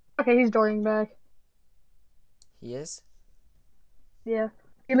 Okay, he's joining back. He is? Yeah.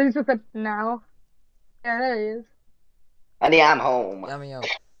 He literally just said now. Yeah, there he is. Honey, I'm home. Gamio.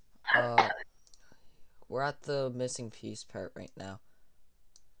 We're at the missing piece part right now.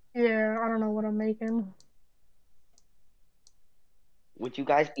 Yeah, I don't know what I'm making. Would you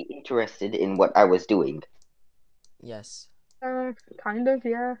guys be interested in what I was doing? Yes. Kind of,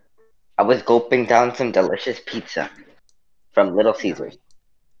 yeah. I was gulping down some delicious pizza from Little Caesars.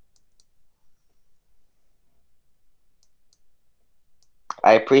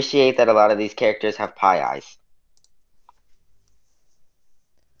 I appreciate that a lot of these characters have pie eyes.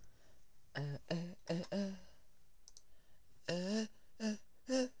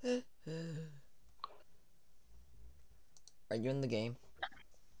 Are you in the game?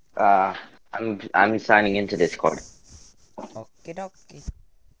 I'm signing into Discord. Okie dokie.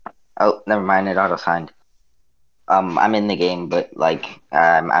 Oh, never mind, it auto-signed. I'm in the game, but like,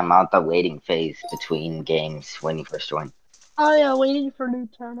 I'm out the waiting phase between games when you first join. Oh yeah, waiting for new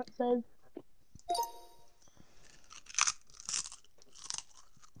turn, it says.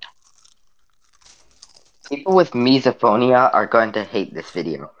 People with misophonia are going to hate this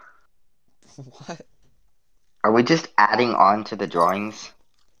video. What? Are we just adding on to the drawings?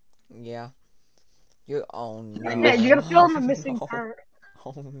 Yeah. You. Oh I no. Yeah, miss- you gotta fill Oh in the missing no. part.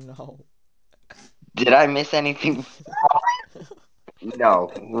 Oh no. Did I miss anything?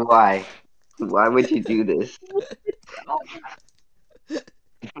 No. Why? Why would you do this?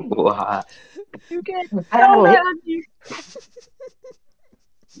 Why? You can't I tell don't hate.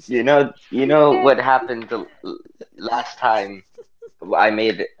 that you You know can't. what happened last time I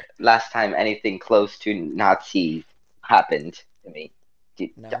made last time anything close to Nazi happened to me.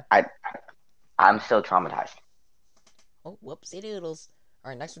 No. I'm still traumatized. Oh, whoopsie doodles.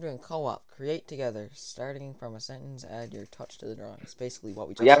 Alright, next we're doing co-op. Create together. Starting from a sentence, add your touch to the drawings. Basically what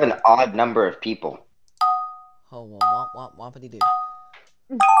we We just have an did. odd number of people. Oh, well, womp womp wompity doo.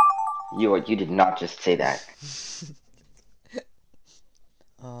 You did not just say that.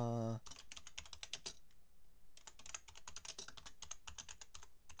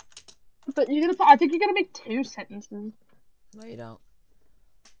 But I think you gotta make 2 sentences. No you don't.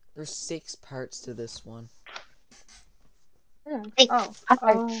 There's 6 parts to this one. Yeah. Hey, Oh. hi.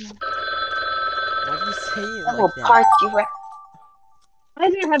 Why do you say it Little like that? part you were. I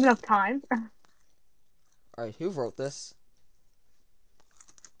didn't have enough time. Alright, who wrote this?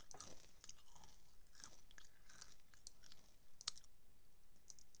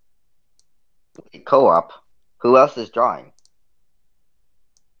 Co-op. Who else is drawing?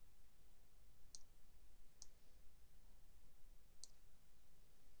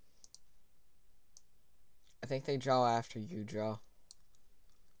 I think they draw after you draw.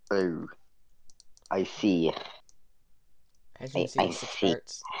 Oh, I see. As you can see, I there's 6 see.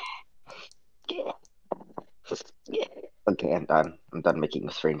 parts. Yeah. Okay, I'm done. I'm done making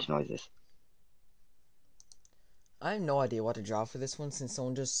strange noises. I have no idea what to draw for this one since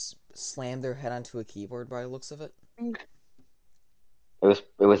someone just slammed their head onto a keyboard by the looks of it. It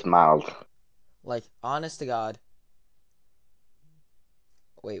was mild. Like, honest to God.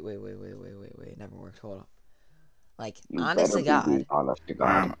 Wait. Never worked. Hold on. Like, You honest better to be God. being honest to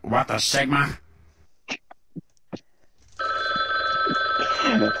God. What the Sigma?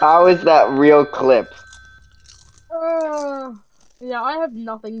 How is that real clip? Yeah, I have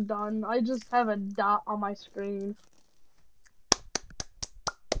nothing done. I just have a dot on my screen.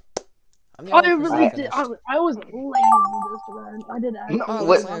 I'm the I only person really that did. finished. I was lazy this round. I did No, Oh, it absolutely looks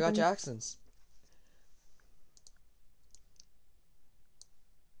what? like I got nothing. Jackson's.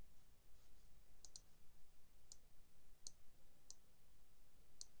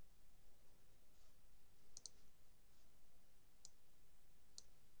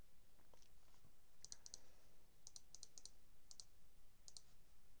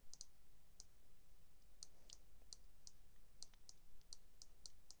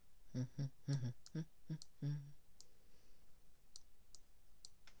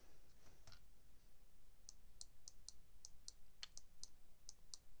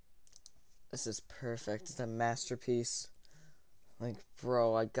 This is perfect. It's a masterpiece. Like,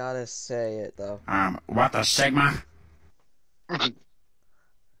 bro, I gotta say it though. What the Sigma?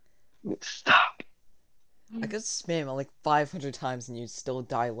 Stop. I could spam it like 500 times and you'd still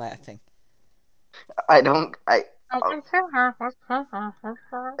die laughing. I don't. Oh, Oh.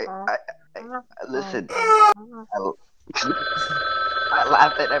 I listen. I, I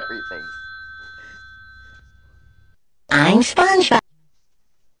laugh at everything. I'm SpongeBob.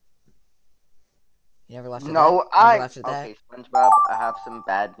 You never laughed at that? No, Never I'm laughed at that? okay. SpongeBob, I have some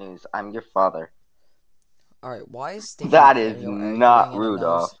bad news. I'm your father. Alright, why is Sticky and That is Cameo arguing not in a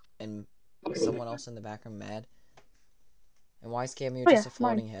Rudolph. nose and someone else in the background mad? And why is Cameo Oh yeah, just a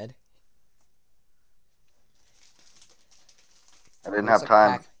mine. floating head? I He didn't looks have like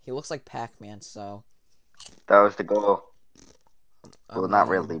time. Pac-Man, so That was the goal. I Well, not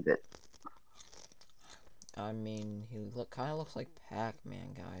mean, really, but he kind of looks like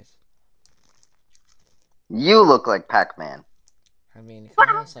Pac-Man, guys. you look like Pac-Man. I mean, he kind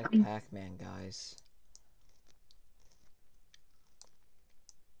of looks like Pac-Man, guys.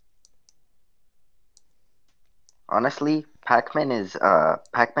 Honestly, Pac-Man is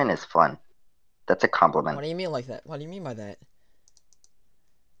fun. That's a compliment. What do you mean like that? What do you mean by that?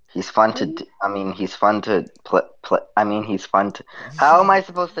 He's fun to. I mean, he's fun to play. I mean, he's fun to. How am I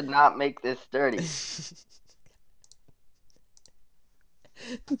supposed to not make this dirty?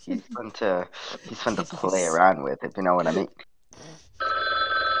 He's fun to. He's fun to Can you play around with, if you know what I mean.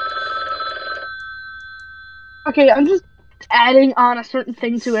 Okay, I'm just adding on a certain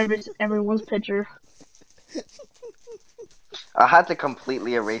thing to everyone's picture. I had to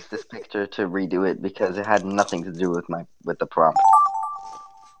completely erase this picture to redo it because it had nothing to do with the prompt.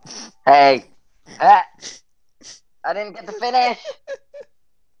 Hey, hey, I didn't get to finish.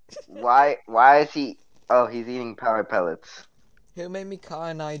 Why is he? Oh, he's eating power pellets. Who made me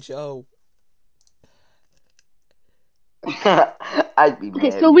Kai Joe? I'd be Okay,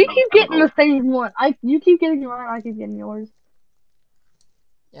 mad so if we you don't keep come getting the gold. same one. You keep getting mine, I keep getting yours.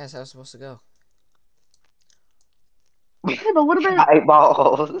 Yeah, that's how it's supposed to go. Yeah, but what about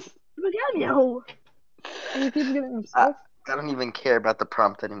Eyeballs. Gamio? And he keeps getting I, himself. I don't even care about the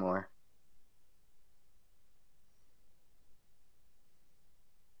prompt anymore.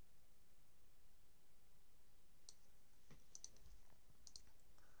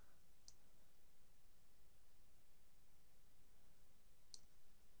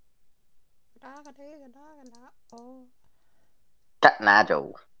 Cat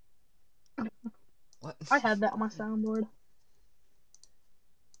Najo. What? I had that on my soundboard,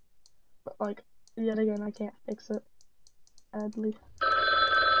 but like yet again, I can't fix it. Sadly.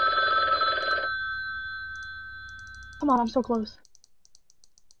 Come on, I'm so close.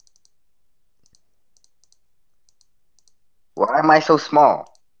 Why am I so small?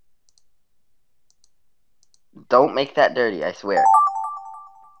 Don't make that dirty, I swear.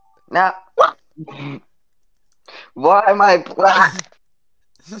 Now, why am I black?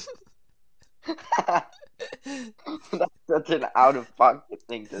 That's such an out of pocket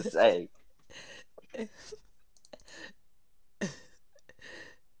thing to say.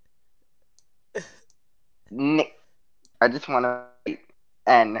 Nick, I just want to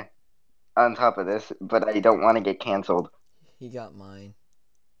N on top of this, but I don't want to get canceled. He got mine.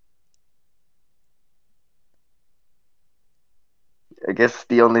 I guess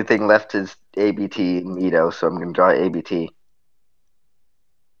the only thing left is ABT and Mito, so I'm gonna draw ABT.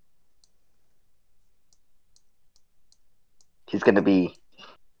 He's gonna be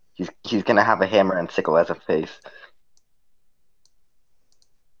he's gonna have a hammer and sickle as a face.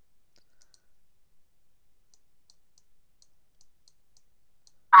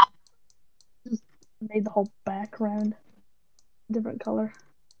 Just made the whole background different color.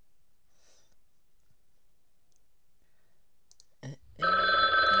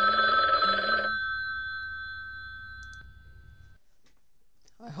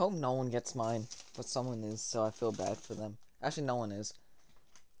 I hope no one gets mine, but someone is, so I feel bad for them. Actually, no one is.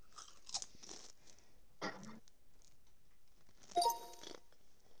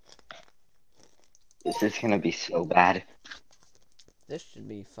 This is gonna be so bad. This should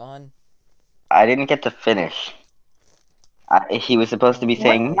be fun. I didn't get to finish. He was supposed to be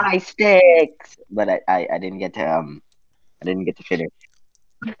saying Okay. my sticks, but I didn't get to I didn't get to finish.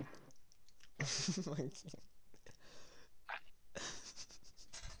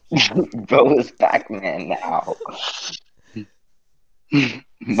 Bro is Pac-Man now.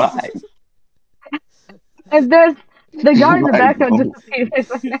 My And there's the guy in the my background bro. disappeared,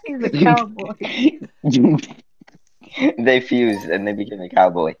 and now he's a cowboy. They fused and they became a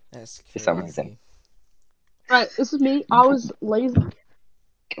cowboy That's for some reason. crazy. Right, this is me. I was lazy.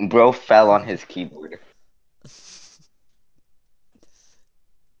 Bro fell on his keyboard.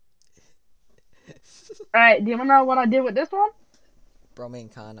 Alright, do you wanna know what I did with this one? Bro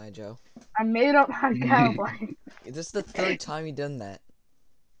made Kanai Joe. I made up my cowboy. This is the third time you done that.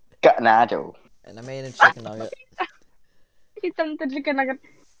 Got Najo. And I made a chicken nugget. He turned the chicken nugget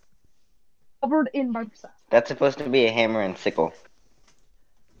covered in my process. That's supposed to be a hammer and sickle.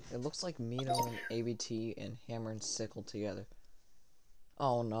 It looks like Mito and ABT and Hammer and Sickle together.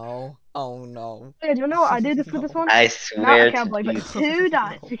 Oh no. Oh no. Yeah, do you know what I did for this one? I Not swear a to cowboy, but Jesus. 2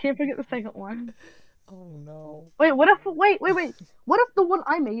 dots. No. You can't forget the second one. Oh no. Wait, what if? Wait. What if the one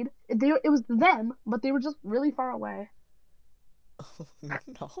I made, it was them, but they were just really far away? Oh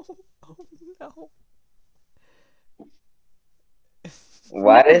no. Oh no.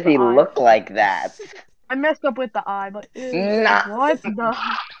 Why does he The eye. look like that? I messed up with the eye, but Nah. what the?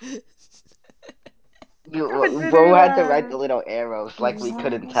 Bro had to write the little arrows like we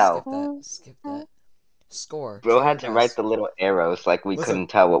couldn't tell. Skip that. Skip that. Score. Bro Try your had to write best. the little arrows like we Listen. couldn't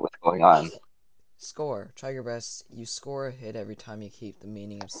tell what was going on. Score. Try your best. You score a hit every time you keep the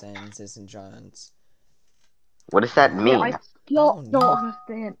meaning of sentences and giants. What does that Yeah, Yeah, mean? I still Oh, no. don't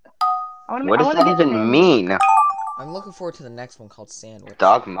understand. What I does want that to get even sandwich. mean? I'm looking forward to the next one called Sandwich.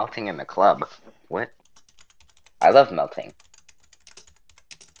 Dog melting in the club. What? I love melting.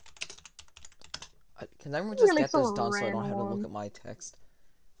 Can everyone I'm just gonna make get this some done so I don't random have to look one. at my text?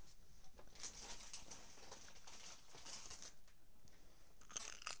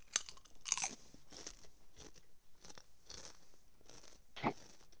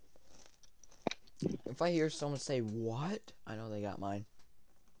 If I hear someone say, what? I know they got mine.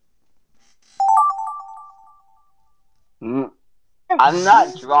 I'm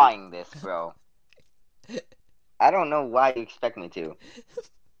not drawing this, bro. I don't know why you expect me to.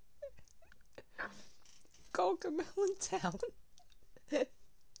 Cocomelon Town.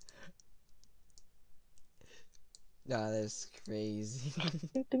 Nah, that's crazy.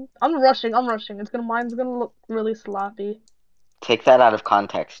 I'm rushing. Mine's gonna look really sloppy. Take that out of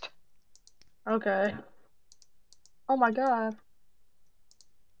context. Okay. Oh my god.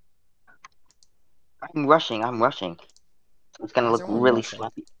 I'm rushing. It's gonna Why is look everyone really rushing?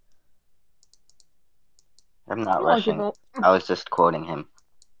 sloppy. I'm not I like rushing. people. I was just quoting him.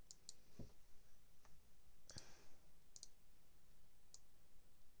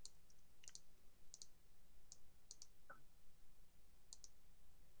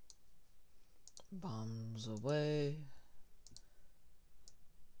 Bombs away.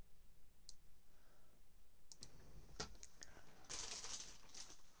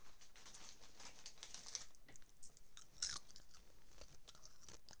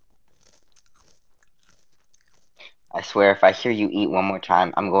 I swear, if I hear you eat one more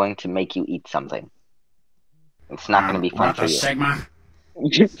time, I'm going to make you eat something. It's not going to be fun What for the you. Sigma?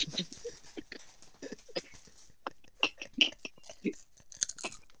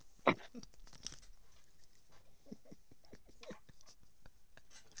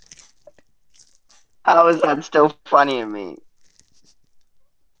 How is that still funny to me?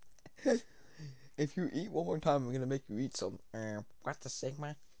 If you eat one more time, I'm gonna make you eat some. What the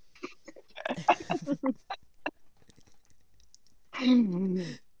Sigma?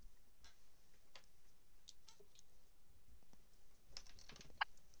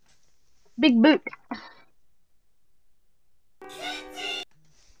 Big boot.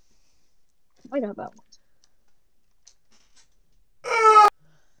 I got that one.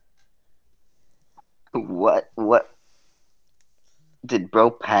 What did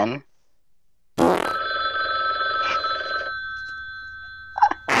bro pen?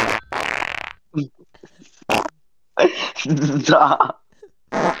 Stop.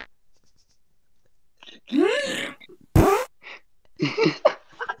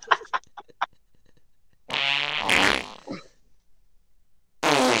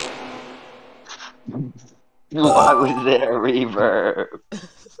 Why was there reverb?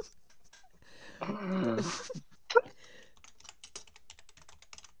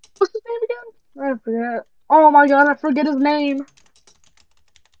 What's his name again? I forget. Oh my god, I forget his name.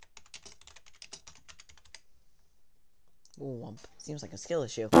 Womp. Seems like a skill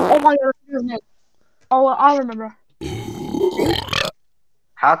issue. Oh my god, excuse me. Oh, I'll remember.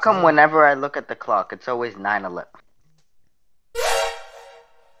 How come Okay. whenever I look at the clock, it's always 9:11?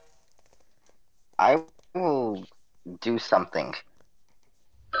 I will do something.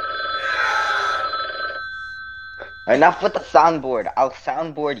 Enough with the soundboard. I'll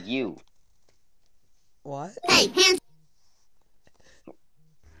soundboard you. What?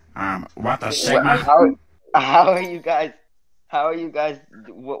 What the Wh- Sigma? How are you guys? How are you guys?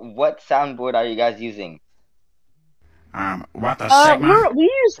 What soundboard are you guys using? What the Sigma? We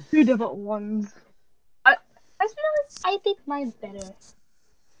use 2 different ones. I think mine's better.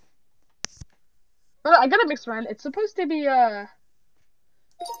 But I got a mixed one. It's supposed to be I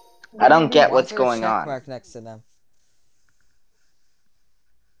don't get Why is what's there a going check on. mark next to them?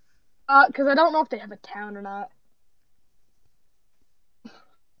 because I don't know if they have a town or not.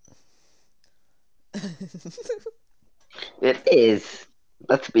 It is.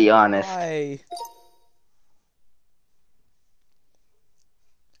 Let's be honest. Why?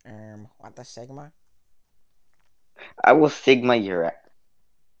 What the Sigma? I will Sigma your ass.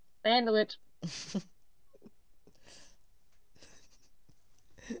 Handle it.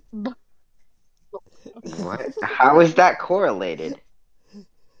 What? How is that correlated?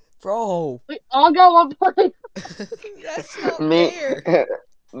 Bro! We all got 1 point. That's not Me. fair!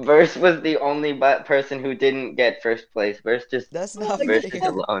 Verse was the only person who didn't get first place. Verse just That's not Verse is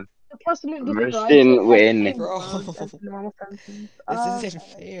fair! alone. The person who Verse describes it didn't has win. the same Bro. words as the normal sentence. This isn't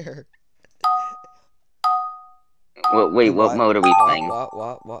Okay. fair. Wait, what mode are we playing?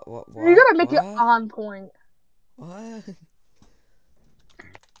 What? You gotta make it What? on point. What?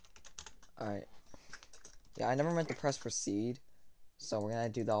 Alright. Yeah, I never meant to press proceed, so we're gonna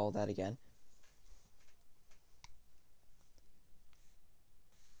do all that again.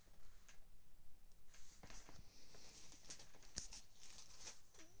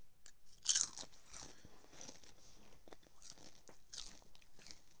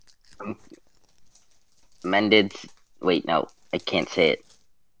 Mended's. Wait, no, I can't say it.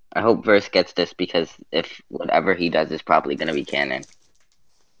 I hope Verse gets this because if whatever he does is probably gonna be canon.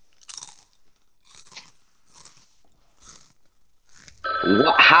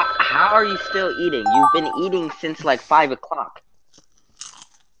 What? How are you still eating? You've been eating since like 5 o'clock.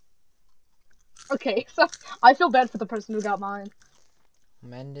 Okay, so I feel bad for the person who got mine.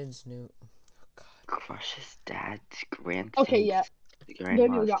 Mended's new. Oh, God. Crush's dad's grandson. Okay, yeah. Daniel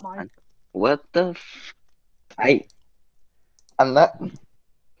Grandma's got mine. son. What the? I'm not.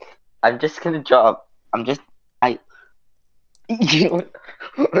 I'm just gonna drop. I'm just. You know what?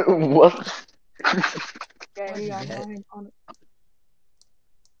 Whoops. Yeah, he got What'd you get? mine on it.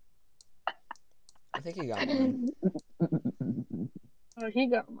 I think you got mine. Oh, he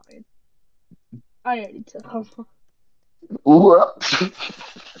got mine. I already took him. Whoops.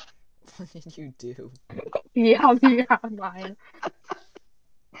 What did you do? Yeah, he got mine.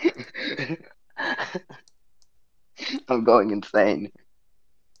 I'm going insane.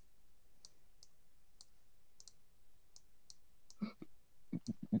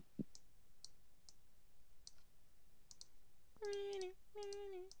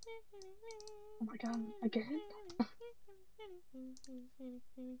 Oh my god, again?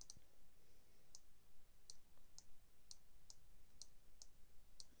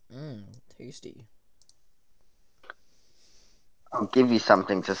 Tasty. I'll give you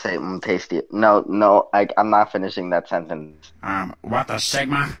something to say. Tasty. No, I'm not finishing that sentence. What the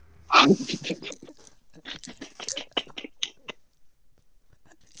Sigma?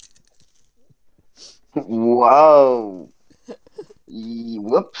 Whoa.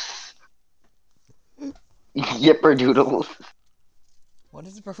 Whoops. Yipperdoodles. What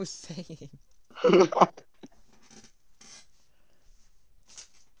is bro saying?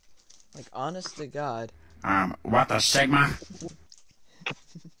 Like, honest to God. What the Sigma?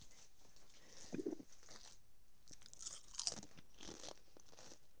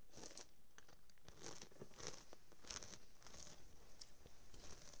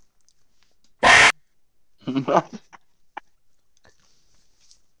 I'm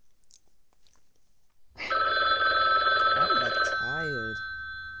like tired.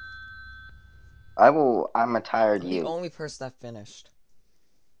 I'm a tired I'm the you. only person that finished.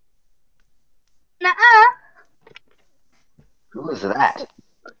 Nuh-uh. Who is that?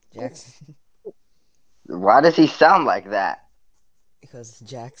 Jackson. Why does he sound like that? Because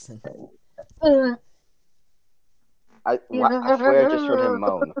Jackson. I swear I just heard him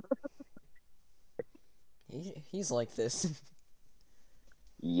moan. He's like this.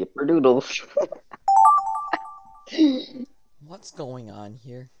 Yipperdoodles. What's going on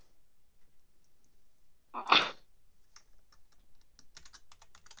here?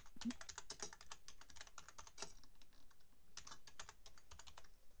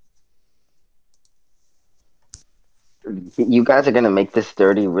 You guys are gonna make this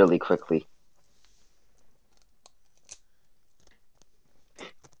dirty really quickly.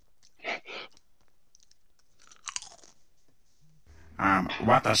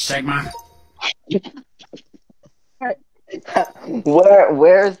 What a Sigma? Alright.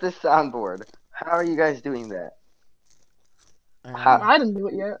 Where's the soundboard? How are you guys doing that? How? I didn't do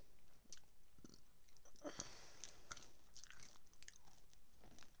it yet.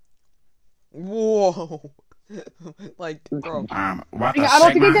 Whoa. Like, bro. What Yeah, a I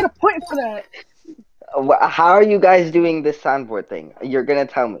don't think I Sigma? get a point for that. How are you guys doing this soundboard thing? You're gonna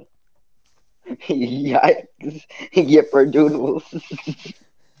tell me. Yikes! Yipperdoodles.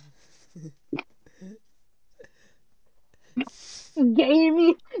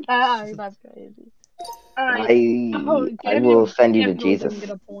 Gamey. That's crazy. Alright. Oh, I will Gamio send you to definitely Jesus. didn't get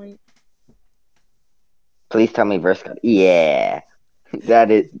a point. Please tell me verse cut. Yeah,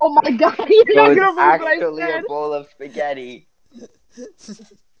 that is. Oh my god, you're It not was gonna believe what I actually a said. bowl of spaghetti.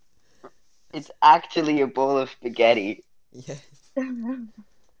 It's actually a bowl of spaghetti. Yeah.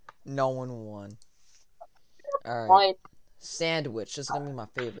 No one won. Alright. Fine. Sandwich. This is gonna be my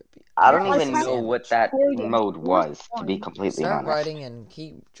favorite. I My don't I piece even of have know to what sandwich. that score again. mode Where's was, to be fun? completely Start honest. writing and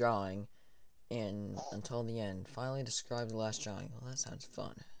keep drawing until the end. Finally describe the last drawing. Well, that sounds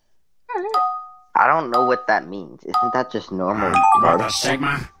fun. I don't know what that means. Isn't that just normal What a Gartic stuff?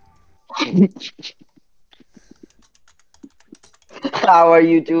 Sigma? How are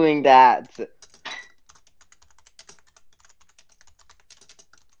you doing that?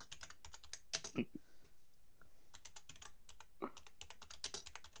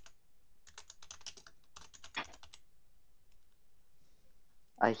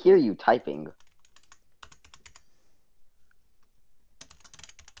 I hear you typing.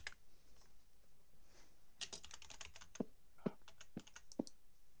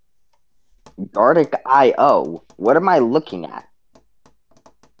 Gartic IO. What am I looking at?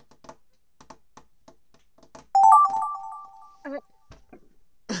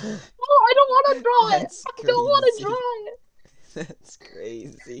 Oh, I don't want to draw it. That's I don't want to crazy. draw it. That's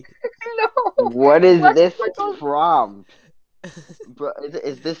crazy. No. What is Let's this click on. prompt? Bro,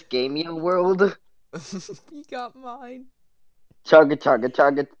 is this Gamio world? You got mine. Chugga chugga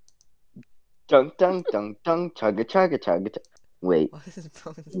chugga. Dunk dunk dunk dunk. Chugga chugga chugga. Wait, What is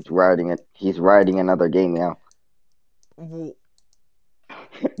bro? he's writing it. He's writing another Gamio. Whoa.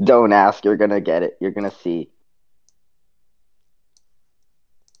 Don't ask. You're gonna get it. You're gonna see.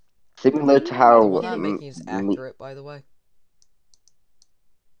 Similar to The how one I'm making is accurate, by the way.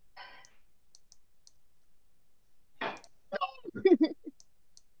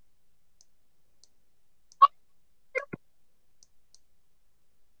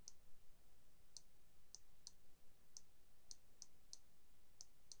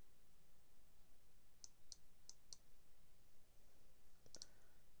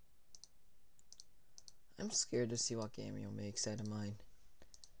 I'm scared to see what Gamio makes out of mine.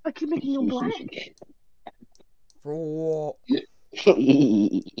 I keep making you black. Bro.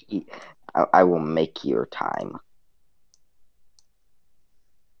 I will make your time.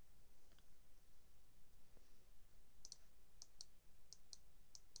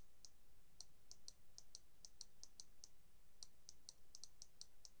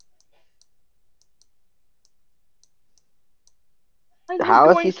 I was How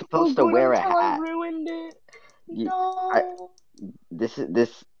is going he so supposed to good wear a until I hat? ruined it. You, I, No. this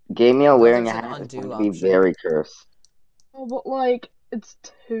Gamio No, wearing there's a an hat is going undo to be option. very cursed. Oh, but like, it's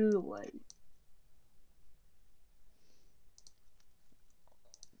too late.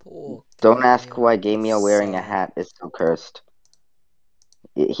 Poor Don't ask Gamio. why That's Gamio wearing a sad. hat is so cursed.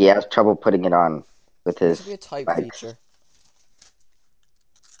 He has trouble putting it on with There his should be a type spikes. feature.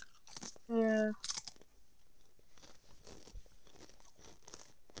 Yeah.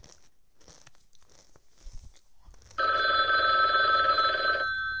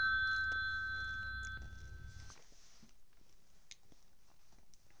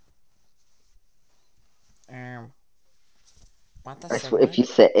 What the I swear, if segment? you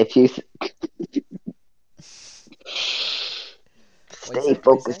say, if you What'd you stay say?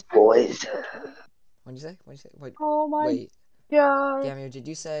 What'd you say? focused, boys. What'd you say? What'd you say? Wait, Oh my wait. god. Gamio, did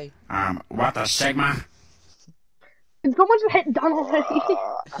you say? What a Sigma? Did someone just hit done already?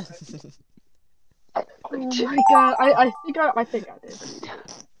 I Oh quit. my god. I think I did.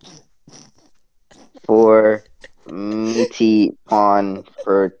 For meaty pawn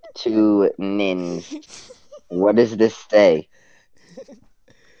for two nins. What does this say?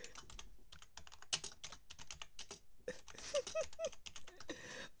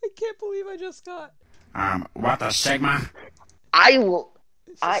 I can't believe I just got. What a Sigma? I will.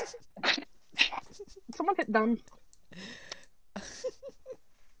 I. Someone hit done.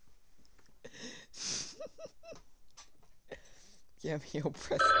 Gamio,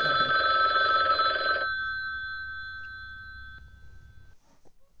 press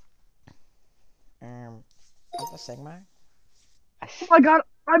what the Sigma? Oh my god,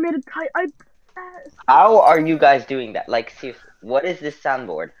 I made a tight. How are you guys doing that? Like, seriously, what is this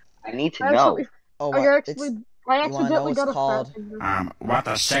soundboard? I need to know. Actually, Oh, I what? actually, I You wanna know accidentally what's got a fat called? finger. What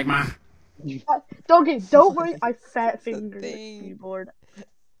the Sigma? Okay, don't worry, I fat It's a fingered the thing. keyboard.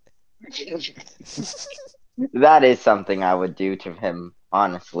 That is something I would do to him, You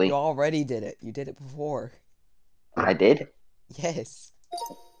honestly. already did it. You did it before. I did? Yes.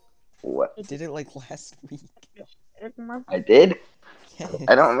 What? You did it like last week. I did? Yes.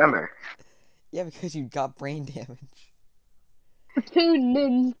 I don't remember. Yeah, because you got brain damage. Two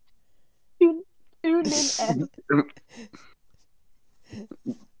nins. Two nin S. I'm not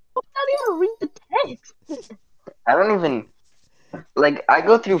even read the text. I don't even like. I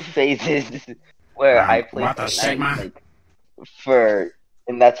go through phases where I play What the Fortnite Sigma? like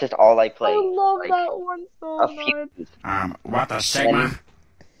and that's just all I play. I love Like that one so a few, much. What the Sigma?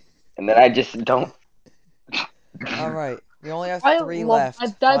 and then I just don't. Alright, we only have I 3 love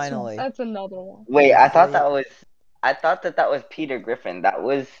left, that. finally. That's another one. Wait, Number I thought 3. that was. I thought that was Peter Griffin. That's How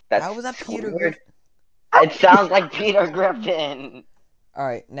was that Peter Squidward. Griffin? It sounds like Peter Griffin.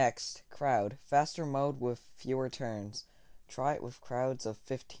 Alright, next. Crowd. Faster mode with fewer turns. Try it with crowds of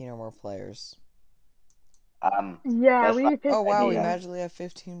 15 or more players. Yeah, That's we not need to pick. Oh wow, we idea. magically have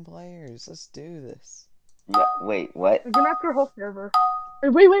 15 players. Let's do this. Wait, what? We're gonna have to whole server.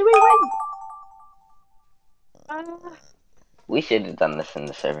 Wait. We should have done this in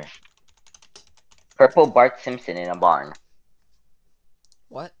the server. Purple Bart Simpson in a barn.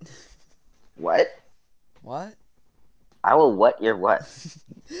 What? What? What? I will what your what?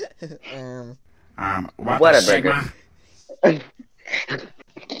 What What the a burger. Sigma?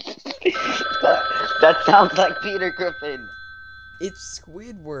 That sounds like Peter Griffin. It's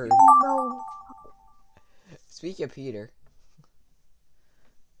Squidward. No. Speaking of Peter.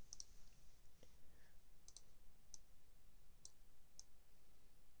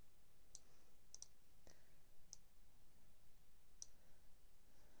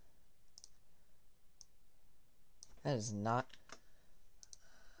 That is not...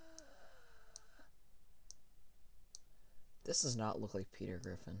 This does not look like Peter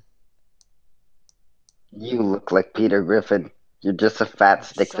Griffin. You look like Peter Griffin. You're just a fat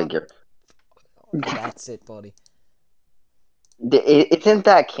stick Shut- figure. That's it, buddy. Isn't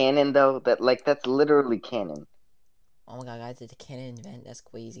that canon though? That's literally canon. Oh my god, guys, it's a canon event. That's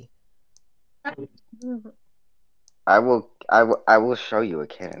crazy. I will show you a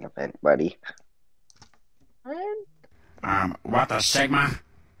canon event, buddy. What the Sigma?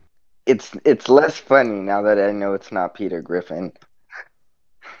 It's less funny now that I know it's not Peter Griffin.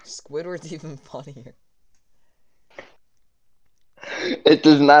 Squidward's even funnier. It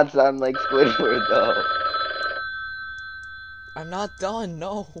does not sound like Squidward though. I'm not done,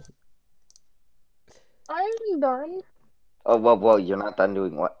 no. I'm done. Oh well, you're not done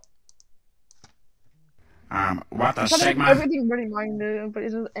doing what? What the I'm trying to make Sigma? everything pretty minded, but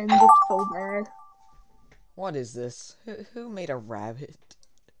it just ends up so bad. What is this? Who made a rabbit?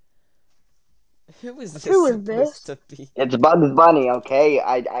 Who is this Who is supposed this? to be? It's Bugs Bunny, okay?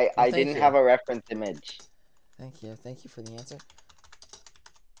 I thank didn't you. have a reference image. Thank you for the answer.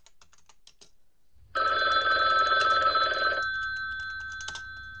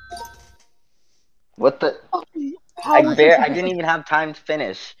 What the? How I was this? didn't even have time to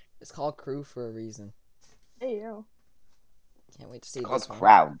finish. It's called Crew for a reason. Hey, yo. Can't wait to see It's called this one.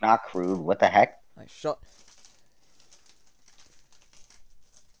 Crowd, not Crude. What the heck? Like, shut.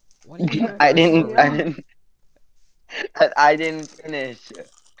 What do you mean? I Crew for a didn't. reason? I didn't finish.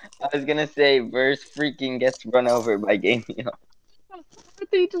 I was gonna say verse freaking gets run over by Gamio. I think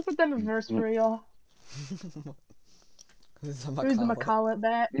you just put that in verse for y'all. Who's the Who's the Macaulay? Macaulay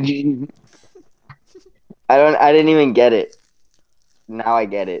bat? I didn't even get it. Now I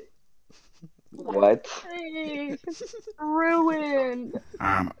get it. What? Hey, ruined.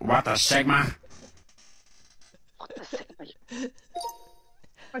 What the Sigma?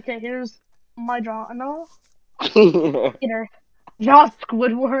 Okay, here's my draw. No, Peter. Not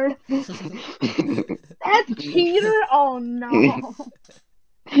Squidward. That's Peter? Oh no.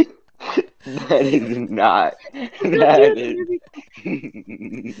 That is not. That is.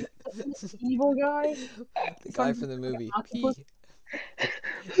 Evil guy. The guy from the movie Octopus.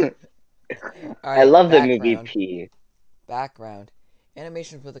 P. I love the movie P. Background.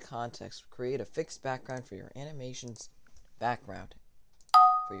 Animation for the context. Create a fixed background for your animation's background.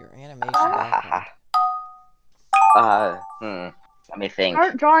 For your animation background. Let me think.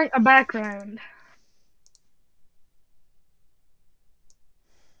 Start drawing a background.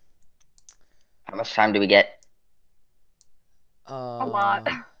 How much time do we get? A lot.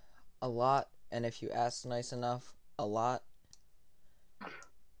 A lot, and if you ask nice enough, a lot.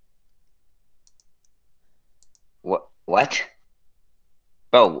 What?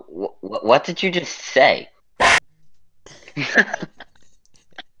 Bro, what did you just say?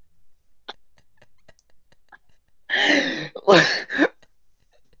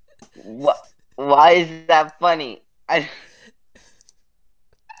 What? Why is that funny? I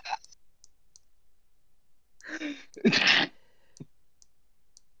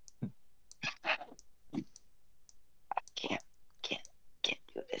can't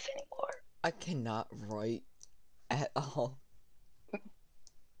do this anymore. I cannot write at all.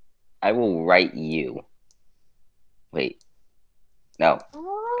 I will write you. Wait. No.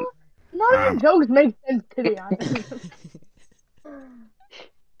 None of your jokes make sense, to be honest.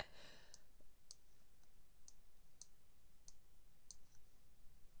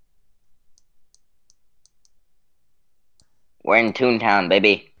 We're in Toontown,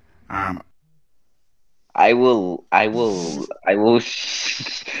 baby. I will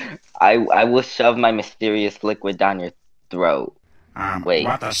shove my mysterious liquid down your throat. Wait.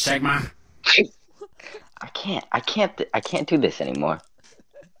 What a Sigma? I can't do this anymore.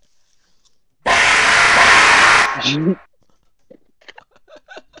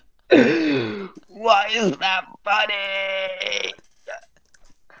 Why is that funny?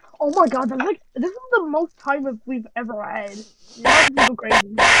 Oh my god, this is the most time we've ever had. You're not so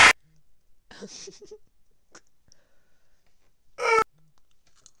crazy.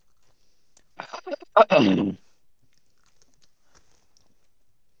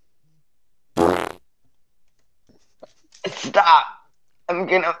 Stop! I'm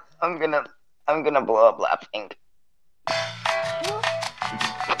gonna blow up laughing.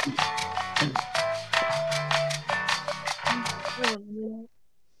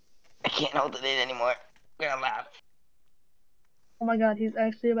 I can't hold it in anymore. I'm gonna laugh. Oh my god, he's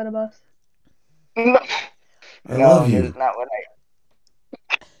actually about a bus. No, love you. that's not what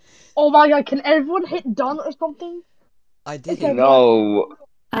Oh my god, can everyone hit done or something? I did Okay. it. No.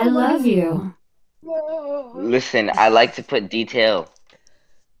 I love you. Listen, I like to put detail.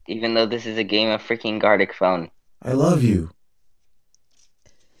 Even though this is a game of freaking Gartic phone. I love you.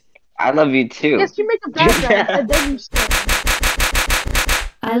 I love you too. Yes, you make a background and then you sing.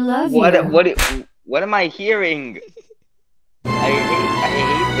 I love What you. what am I hearing? I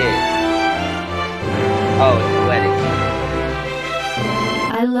hate this. Oh, it's a wedding.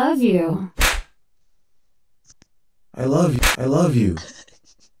 I love you. I love you. I love you.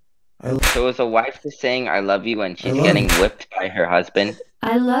 So is a wife just saying I love you and she's love getting you. whipped by her husband?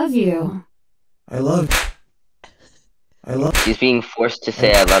 I love you. I love She's being forced to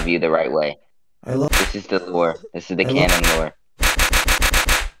say I love you the right way. I love This is the lore. This is the I love- canon lore.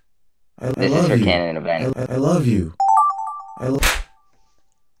 This is her you. canon event. I love you.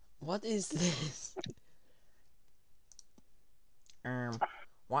 What is this?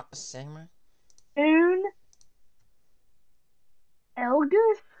 What a Sigma? Tune.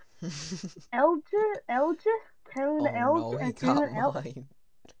 Elgus? Elgis? Tune Oh no, Elgis? he And got Tune El. mine.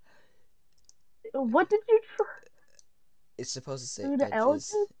 What did you try? It's supposed to say Through the edges.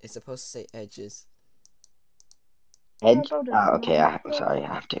 elges? It's supposed to say edges. Edge? How about it? Oh, okay, I'm sorry, I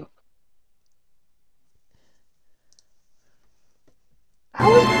have to.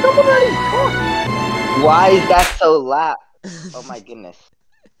 How is someone already talking? Why is that so loud? Oh my goodness.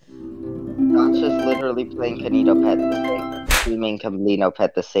 Sasha's literally playing Canito Pet the same, streaming Canito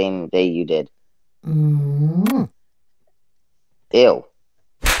Pet the same day you did. Mm. Ew.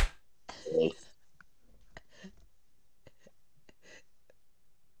 Really?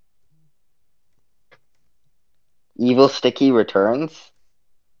 Evil Sticky returns?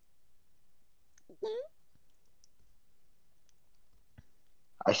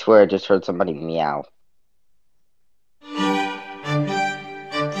 I swear I just heard somebody meow.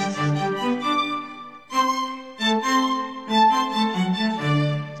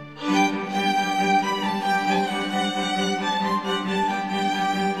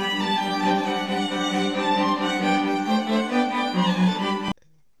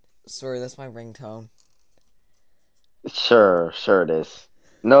 Sorry, that's my ringtone. Sure it is.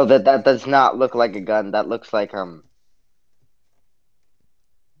 No, that does not look like a gun. That looks like, Hey,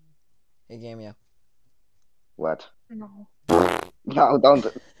 Gamio. what? No. No, don't.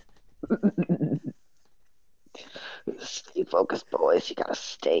 Stay focused, boys. You gotta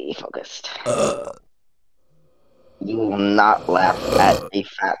stay focused. You will not laugh at a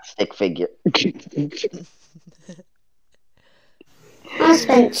fat stick figure. I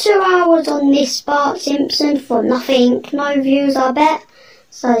spent 2 hours on this Bart Simpson for nothing. No views, I bet.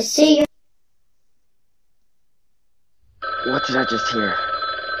 So see you. What did I just hear?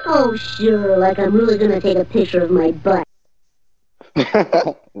 Oh, sure, like I'm really gonna take a picture of my butt.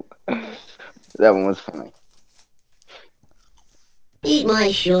 That one was funny. Eat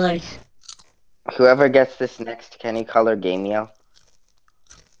my shorts. Whoever gets this next, can you color Gamio?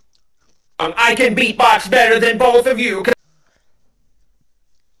 I can beatbox better than both of you.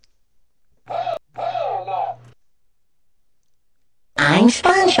 I'm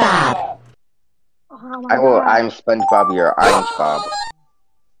SpongeBob. Oh my god. I'm SpongeBob, you're Orange Bob.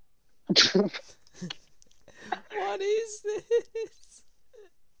 What is this?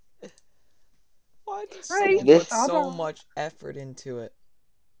 Why did Right. someone This- put so much effort into it?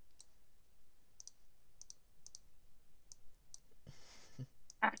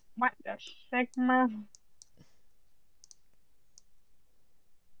 What the Sigma?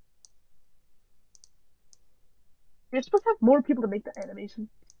 You're supposed to have more people to make the animation.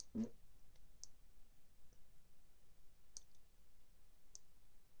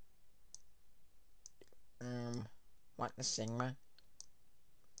 What the Sigma?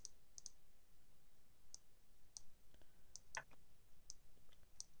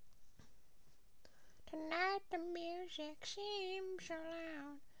 Tonight the music seems so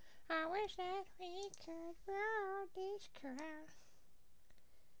loud. I wish that we could roll this crowd.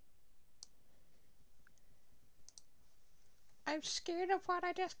 I'm scared of what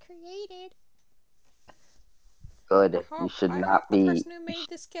I just created. Good. You should I not hope the be. person who made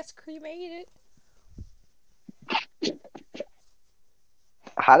this gets cremated.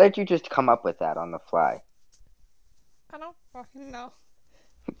 How did you just come up with that on the fly? I don't fucking know.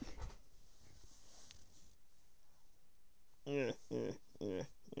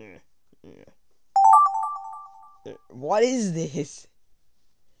 What is this?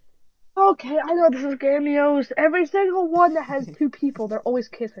 Okay, I know this is Gamios. Every single one that has two people, they're always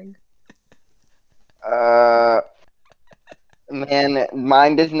kissing. Man,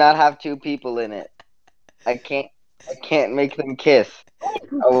 mine does not have two people in it. I can't make them kiss.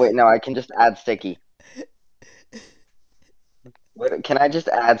 Oh wait, no, I can just add sticky. What, can I just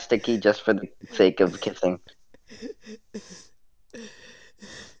add sticky just for the sake of kissing?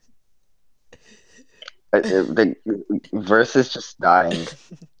 The verse is just dying.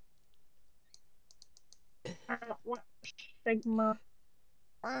 What Sigma?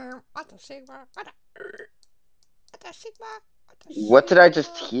 What the Sigma? What the Sigma? What did I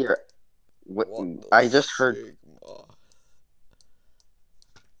just hear? What I just heard. Sigma?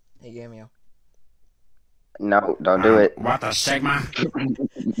 Hey, Gamio. No, don't do it. What the Sigma?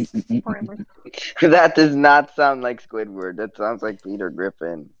 That does not sound like Squidward. That sounds like Peter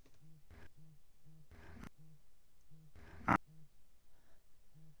Griffin.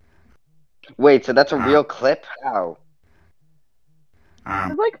 Wait, so that's a real clip? How?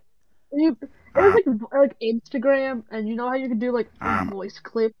 It's like it was like Instagram, and you know how you can do like voice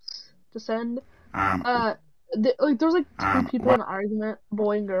clips to send. There's like two people in an argument,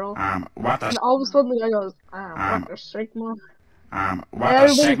 boy and girl, What the and all of a sudden the guy goes, "What the Sigma?" And what the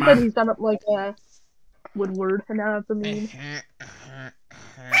everybody said Sigma? he sounded like Woodward, and now that's a meme.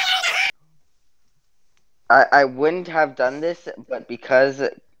 I wouldn't have done this, but because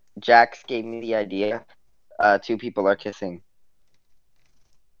Jax gave me the idea, two people are kissing.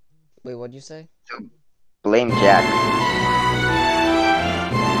 Wait, what'd you say? Blame Jax.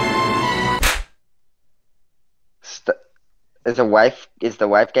 Is the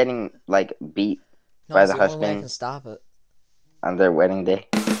wife getting like beat No, by it's the the only way I husband can stop it. on their wedding day?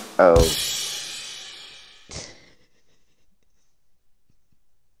 Oh.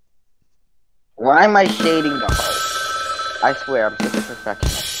 Why am I shading the heart? I swear, I'm such a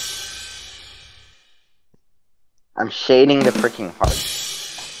perfectionist. I'm shading the freaking heart.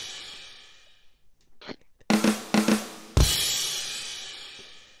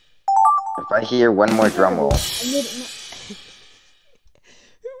 If I hear one more drum roll. Who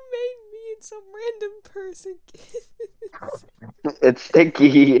made me and some random person kiss? It's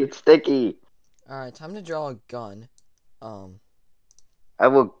sticky. It's sticky. Alright, time to draw a gun. I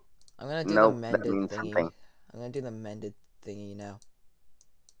will. I'm gonna do Nope, the that mended means thingy. something. I'm gonna do the mended thingy now.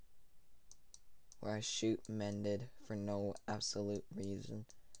 Where I shoot mended for no absolute reason.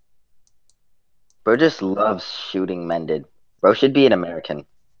 Bro just loves shooting mended. Bro should be an American.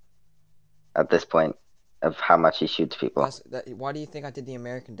 At this point, of how much he shoots people. Why do you think I did the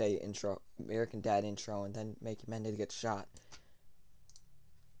American Dad intro, and then make mended get shot?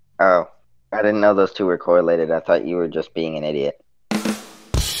 Oh, I didn't know those two were correlated. I thought you were just being an idiot.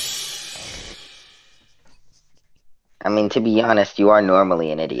 I mean, to be honest, you are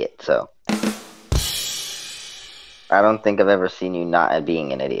normally an idiot, so. I don't think I've ever seen you not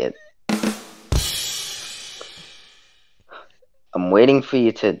being an idiot. I'm waiting for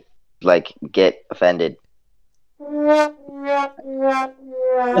you to, like, get offended.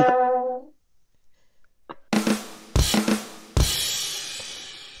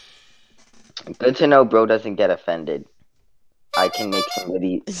 Good to know bro doesn't get offended. I can make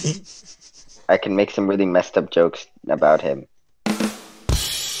some really messed up jokes about him.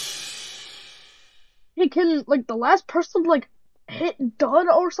 He can, like, the last person to, like, hit done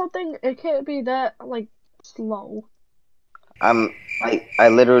or something, it can't be that, like, slow. I'm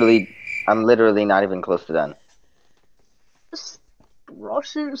literally not even close to done. Just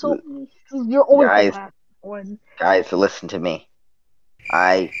rush it or something. You're always the Guys, last one. guys, listen to me.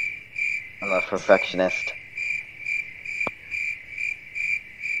 I am a perfectionist.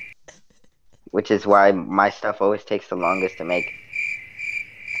 Which is why my stuff always takes the longest to make.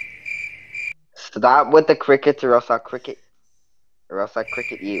 Stop with the crickets or else I'll cricket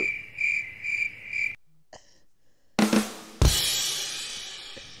you.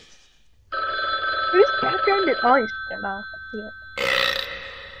 Who's background and oh, he's turned off.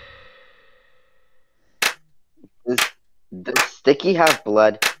 Does Sticky have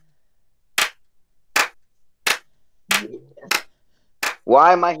blood?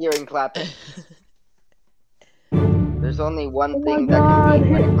 Why am I hearing clapping? There's only one Oh thing my that god, can be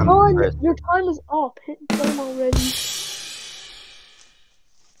hit when it comes to done! first. Your time is up. Hit done already.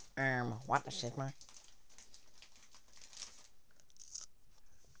 What the Sigma?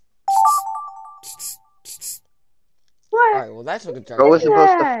 What? Alright, well that took a dark Bro was turn.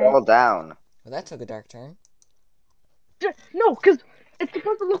 supposed to Yeah. fall down. Well, that took a dark turn. No, because it's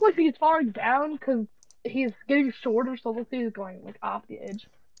supposed to look like he's falling down because he's getting shorter, so it looks like he's going, like, off the edge.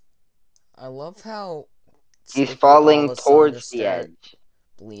 I love how He's Sticky all falling of a sudden towards just the started edge.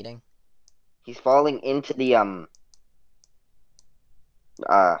 bleeding. He's falling into the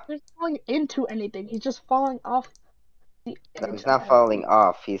He's falling into anything. He's just falling off the No, edge he's of not falling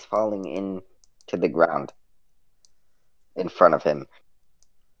off. He's falling into the ground in front of him.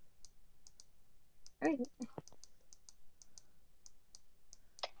 everything.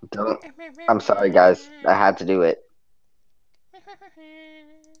 Don't. I'm sorry, guys. I had to do it.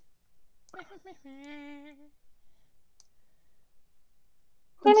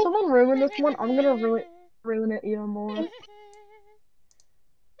 Did someone ruin this one? I'm gonna ruin it even more. I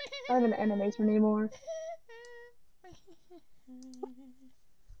don't have an animation anymore.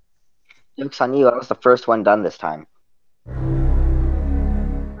 Joke's on you. I was the first one done this time.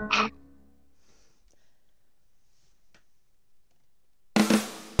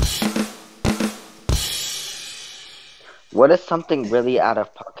 What is something really out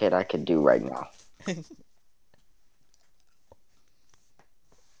of pocket I could do right now?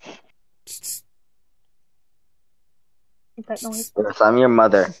 That noise. Verse, I'm your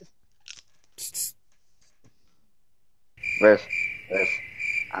mother. Verse,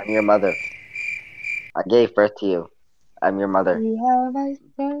 I'm your mother. I gave birth to you. I'm your mother. We have ice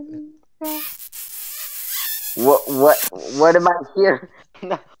cream. What am I here?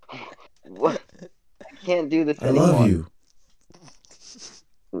 No. What? I can't do this I anymore. love you.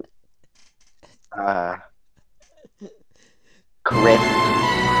 Chris.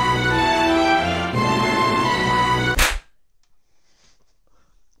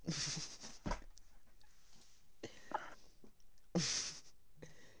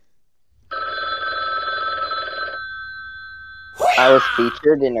 I was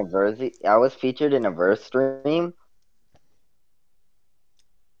featured in a verse stream.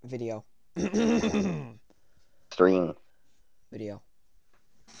 Video. Stream. Video.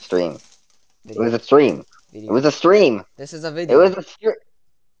 Stream. Video. It was a stream. Video. It was a stream. This is a It video. was a stream.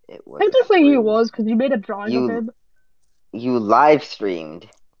 It was. Technically, he was because you made a drawing of You him. you live streamed.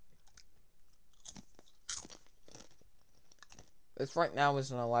 This right now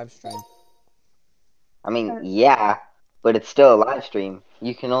isn't a live stream. I mean, yeah, but it's still a live stream.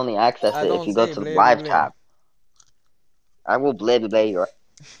 You can only access I it if don't you go say to the blah, live blah, blah. tab. I will blah blah blah your.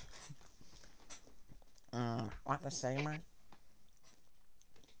 What the Sigma?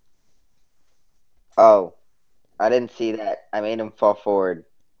 Oh, I didn't see that. I made him fall forward.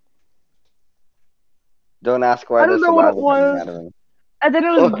 Don't ask why I don't there's know what it saliva coming was. out of him. And then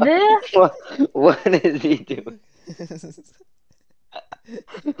it was this. What is he doing?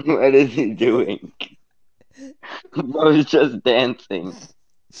 What is he doing? Bro's just dancing.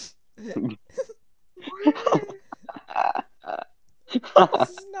 This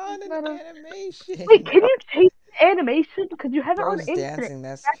is not an animation. Wait, can you change the animation? Because you have it on Bro's infinite. dancing,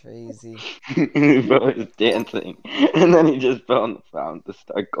 that's crazy. Bro is dancing, and then he just fell on the ground to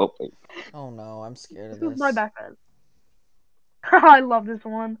start gulping. Oh no, I'm scared of This is this. my background. I love this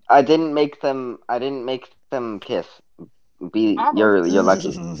one. I didn't make them kiss. You're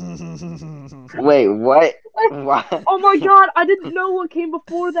lucky. Wait, what? What? Oh my god, I didn't know what came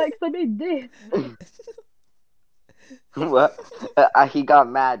before that because I made this. What? He got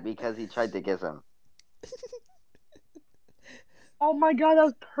mad because he tried to kiss him. Oh my god, that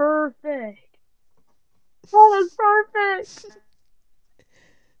was perfect. Oh, that's perfect.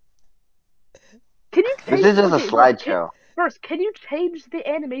 Can you This change? is just a Okay, slideshow. first, can you change the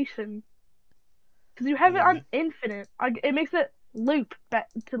animation? Because you have it on infinite. It makes it loop back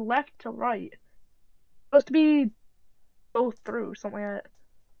to left to right. It's supposed to be go through something like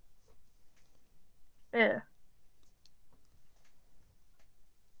that. Yeah.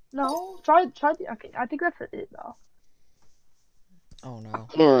 No, try the. Okay, I think that's it though. Oh no.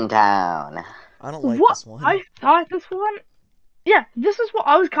 Toontown. I don't like What? this one. I thought this one. Yeah, this is what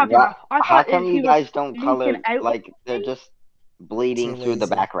I was copying What? off. I How thought come if he you was guys don't sneaking color out, like they're just bleeding Too through the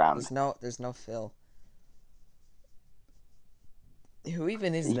lazy. background? There's no fill. Who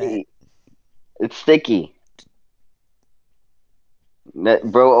even is that? It's sticky.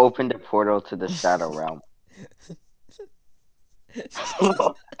 Bro opened a portal to the shadow realm.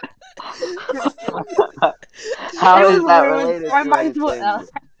 How it was is that ruined. related I to might as well.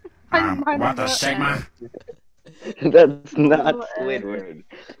 anything? What a Sigma? That's Might as not well edit. Squidward.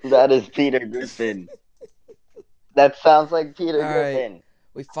 That is Peter Griffin. That sounds like Peter Alright, Griffin.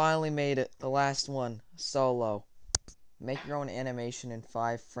 we finally made it. The last one. Solo. Make your own animation in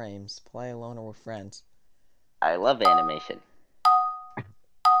 5 frames. Play alone or with friends. I love animation.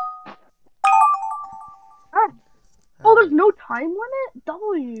 Oh, there's no time limit?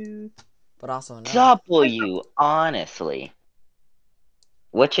 W. But also no. W, honestly.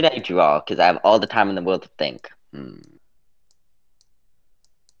 What should I draw? Because I have all the time in the world to think. Oh,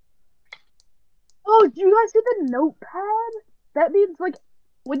 do you guys see the notepad? That means like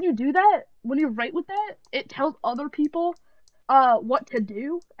when you do that, when you write with that, it tells other people what to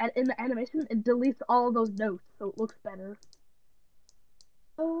do, and in the animation it deletes all of those notes so it looks better.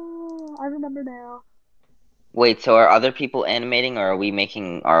 Oh, I remember now. Wait, so are other people animating or are we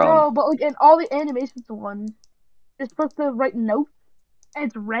making our own? No, but like in all the animations ones, it's supposed to write notes, and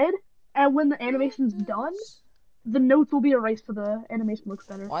it's red, and when the animation's done, the notes will be erased so the animation looks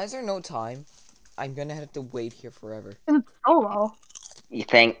better. Why is there no time? I'm gonna have to wait here forever. Cause it's solo.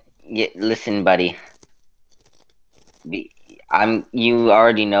 Listen, buddy. You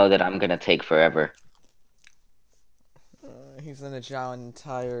already know that I'm gonna take forever. He's gonna draw an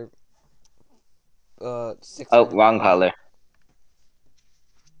entire 6 Oh, minute wrong video.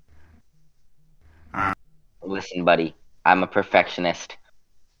 color. Listen, buddy. I'm a perfectionist.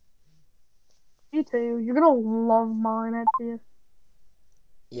 You too. You're gonna love mine at this.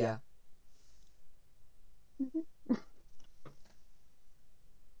 Yeah.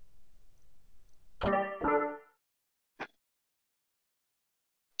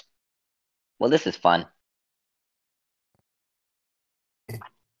 Well, this is fun.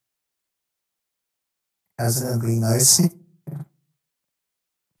 Hasn't it been nice? I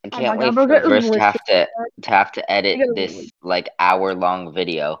Oh my can't god, wait bro, for get Verse to listed. have to edit I gotta this wait. like hour-long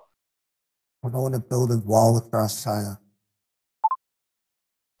video. We're going to build a wall across China.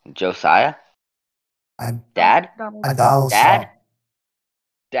 Josiah? I'm Dad? Donald. Donald Dad? Trump.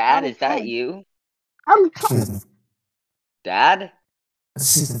 Dad, Donald is that Trump. you? Donald Trump. Dad?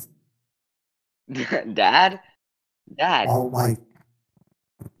 Dad? Dad? Oh my.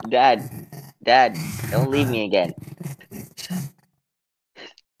 Dad? Dad, don't leave me again.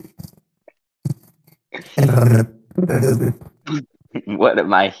 What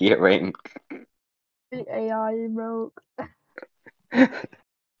am I hearing? The AI broke.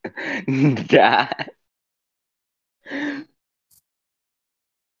 Dad?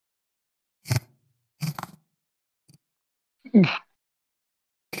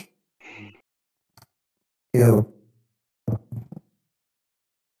 Ew.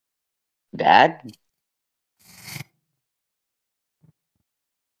 Dad?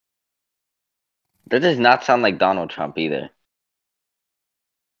 That does not sound like Donald Trump either.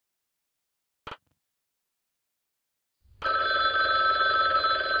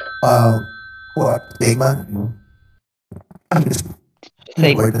 What? Big man?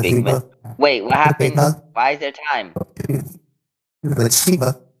 Say Where the Big Man. fever? Wait, what Big happened? man? Why is there time? Let's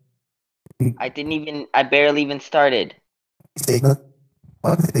fever. I barely even started. Big man?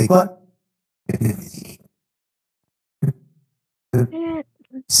 What? Big what? It's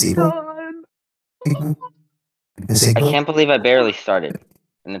Seagull? done. The I seagull? can't believe I barely started.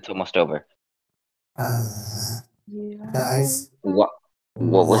 And it's almost over. Yeah. Guys. What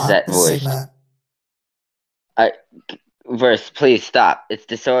was that voice? Sigma? Verse, please stop. It's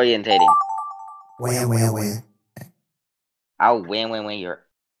disorientating. Where? I'll win you're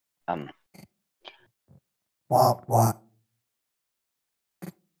What?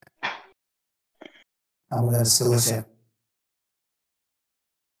 I'm gonna still ship.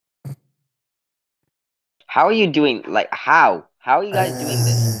 How are you doing? Like, how? How are you guys doing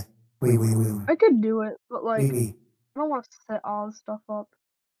this? We. I could do it, but like, We. I don't want to set all this stuff up.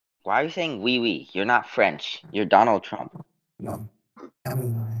 Why are you saying oui? You're not French. You're Donald Trump. Yum.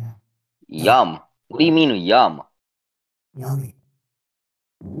 Yum. What do you mean yum? Yummy.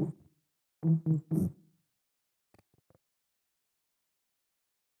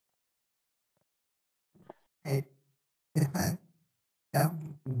 Hey.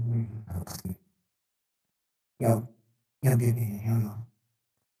 Yum. Yum. Yum.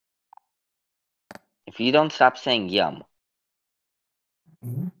 If you don't stop saying yum.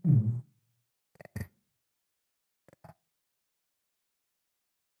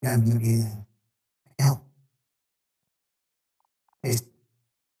 Yum. It's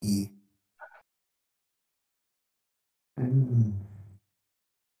E.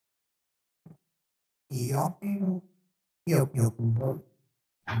 You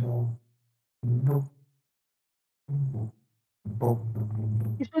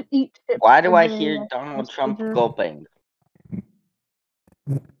should eat chips Why do I every hear day. Donald That's Trump dangerous. gulping?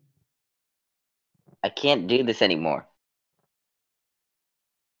 I can't do this anymore.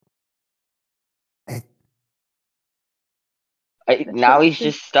 Now he's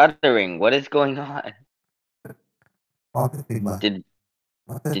just stuttering. What is going on?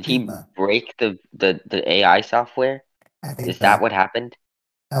 Did he break the AI software? Is that what happened?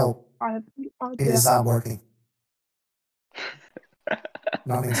 Help. It is not working.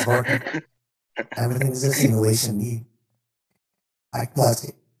 Nothing's working. Everything is a simulation. I plus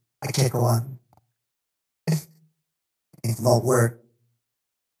it. I can't go on. It won't work.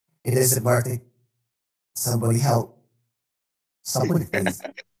 It isn't working. Somebody help. Somebody please.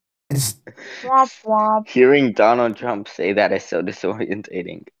 Womp womp. Hearing Donald Trump say that is so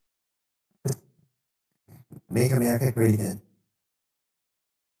disorientating. Make America great again.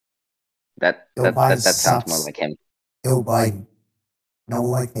 That sounds more like him. Joe Biden. No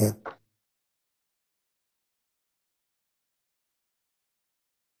like him.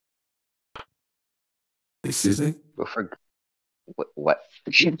 Excuse me? What?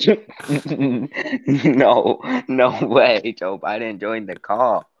 No way. Joe Biden joined the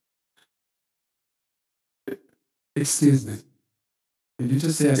call. Excuse me. Did you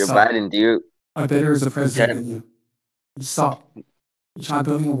just say Joe Biden, do you? I better as a president than you. You stop. You try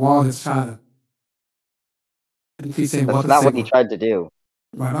building a wall against China. And you keep saying, That's what the not what Sigma? he tried to do.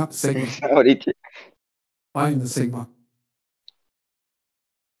 Why not the Sigma? That's not what he did. Why the Sigma?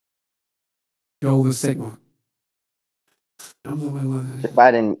 Joel the Sigma. Joe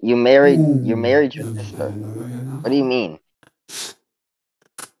Biden, you married your sister. What do you mean?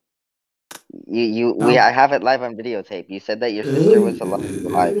 I have it live on videotape. You said that your sister was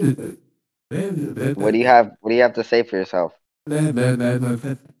alive. What do you have to say for yourself?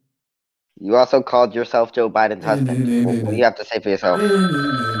 You also called yourself Joe Biden's husband. What do you have to say for yourself?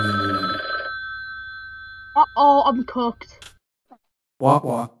 Uh-oh, I'm cooked.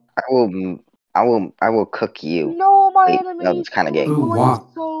 What? I will cook you. No, my Wait, that enemy's was kind of gay. doing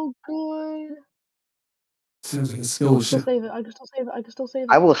so good. Sounds like a I skill can still ship. save it. I can still save it. I can still save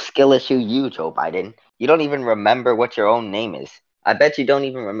I it. will skill issue you, Joe Biden. You don't even remember what your own name is. I bet you don't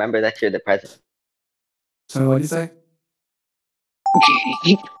even remember that you're the president. So what do you say?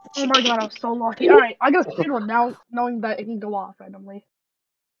 Oh my god, I was so lucky. Alright, I got a good one now, knowing that it can go off randomly.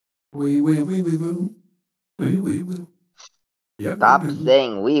 We. Stop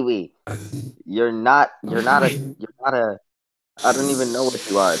saying wee. You're not a I don't even know what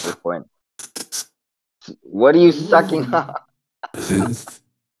you are at this point. What are you sucking on?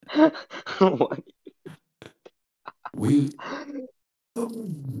 What? We.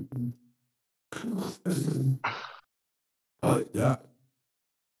 Yeah.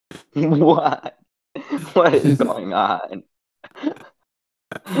 What? What is going on?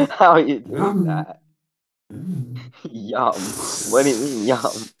 How are you doing that? Yum. What do you mean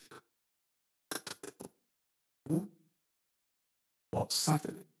yum?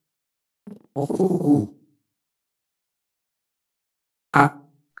 Oh. Ah.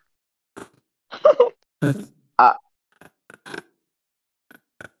 Uh,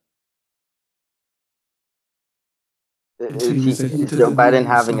 is Joe Biden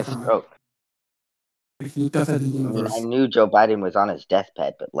having a stroke? I mean, I knew Joe Biden was on his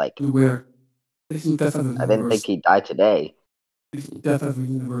deathbed, but like, Where? I didn't think he'd die today. Death of the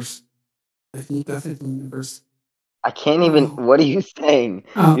universe. Death of the universe. I can't even. What are you saying?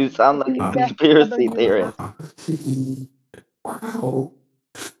 You sound like a Death of the conspiracy universe. theorist. Wow.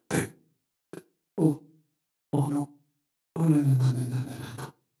 Oh, oh no. Oh, no, no, no, no, no,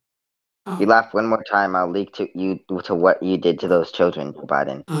 no. If you laugh one more time, I'll leak to you to what you did to those children,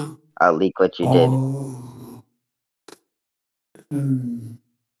 Biden. I'll leak what you did. Oh.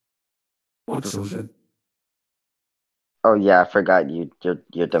 What children? Oh yeah, I forgot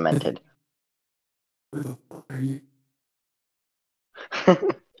you're demented. Where the fuck are you?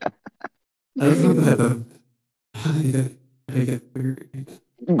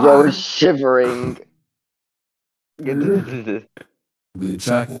 Joe is shivering. I need a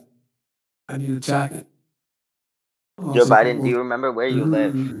jacket. I need a jacket. Oh, Joe so Biden, do cold. you remember where you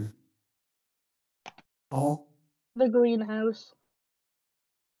live? Oh, The greenhouse.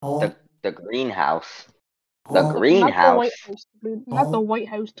 oh, The greenhouse. The oh, Not the greenhouse. White House. Not the oh, White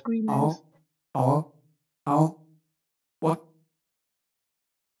House. The greenhouse. oh, oh. What?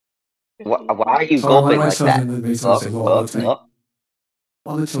 Why are you Sorry, one of gulping my like that? children in the basement saying all that thing. Up.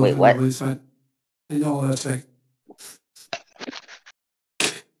 All the Wait, children in the what? basement. They know all that thing.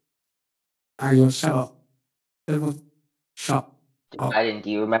 Are you shut up? Everyone, shut up. Biden, do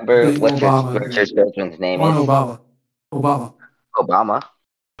you remember Blaming what's your Obama. children's name One is? Obama. Obama. Obama.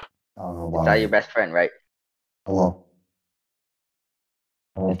 Obama. Is that your best friend, right? Hello.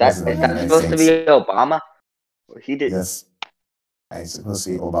 Hello, Is President of the that United supposed to be States. Obama? He did. Yes, I'm supposed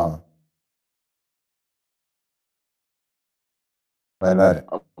to be Obama. What about it?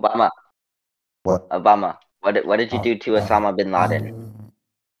 Obama. What? Obama. What did you do to Osama bin Laden?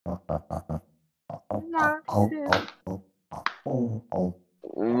 Not this.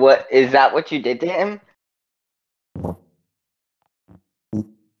 What is that? What you did to him?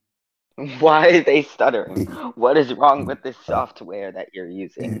 Why are they stuttering? What is wrong with this software that you're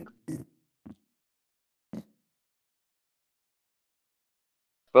using?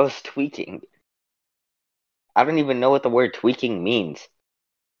 Bro's tweaking. I don't even know what the word tweaking means.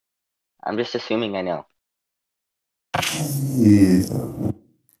 I'm just assuming I know.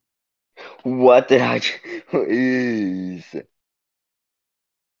 What did I is?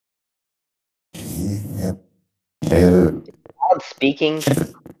 Mild speaking.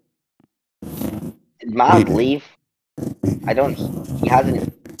 Did Mild leave? I don't. He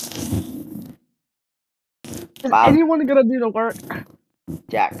hasn't. Is Mild anyone gonna do the work?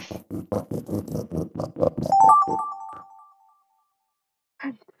 Jax.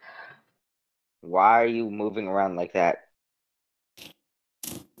 Why are you moving around like that?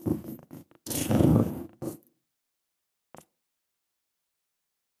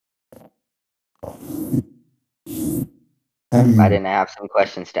 I didn't have some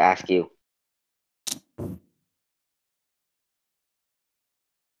questions to ask you.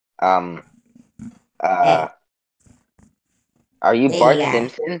 Um. Uh. Are you Bart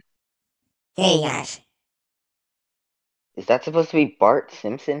Simpson? Hey guys. Is that supposed to be Bart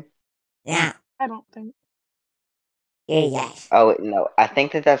Simpson? Yeah. I don't think. Hey guys. Oh no, I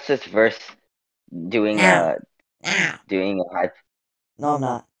think that's just verse doing No. a No. doing a hype. No, I'm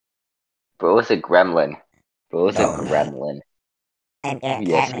not. Bro is a gremlin. Bro is a No, I'm not. gremlin. I'm Eric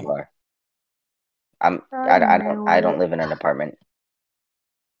Yes, Carmen. you are. I I knew don't it. live in an apartment.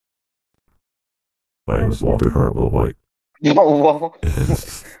 My name is Walter Harlow White. Whoa.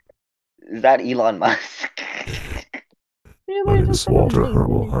 Is that Elon Musk? My name is Walter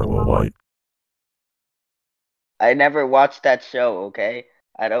Harlow White. I never watched that show. Okay,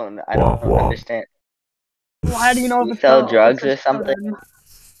 I don't Womp womp. understand. Why do you know Do if you it's sell a drugs or something?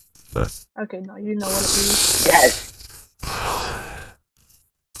 Okay, no, you know what it is. Yes.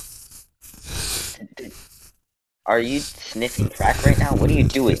 Are you sniffing crack right now? What are you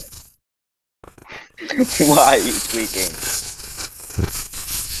doing? Why are you tweaking?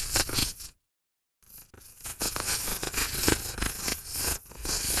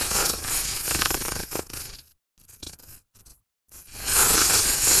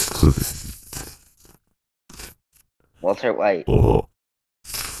 Walter White. Oh.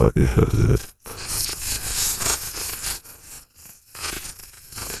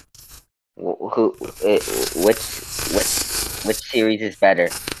 Which series is better?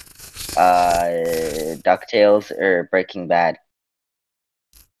 DuckTales or Breaking Bad?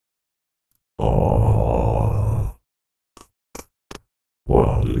 Oh.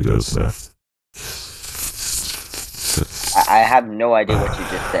 Wow, did you get a sniff? I have no idea what you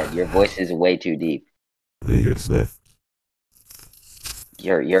just said. Your voice is way too deep. Did you get a sniff?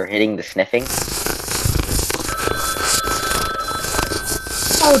 You're hitting the sniffing?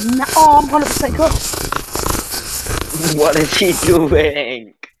 Oh, no, I'm 100% cooked. What is he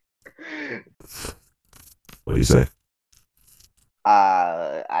doing? What do you say?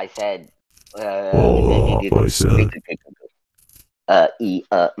 I said. Oh, what I said.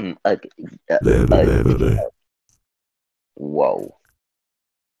 Whoa,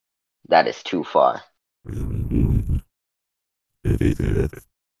 that is too far.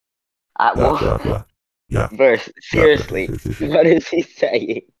 Verse, seriously, what is he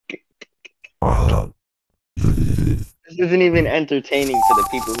saying? This isn't even entertaining to the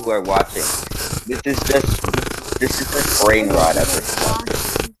people who are watching. This is just brain rot at this point.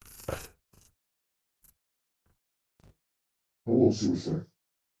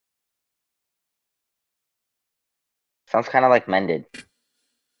 Sounds kind of like Mended.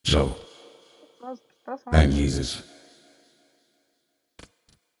 So, That's thank nice. Jesus.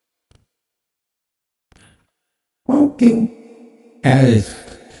 Okay. As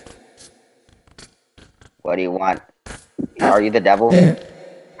What do you want? Are you the devil?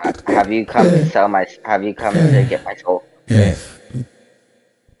 Have you come to sell my? Have you come to get my soul? yes.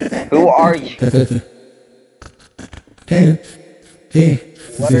 Who are you?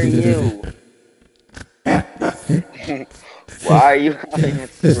 What are you? Why are you having a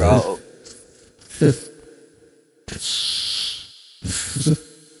stroke?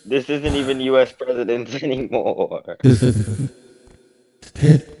 This isn't even U.S. presidents anymore.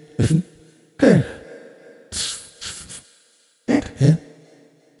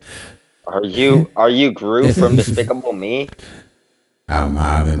 Are you Gru from Despicable Me? I'm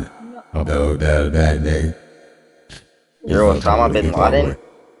having a bad day. You're Osama bin Laden?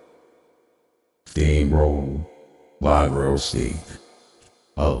 Steamroll, log roasting.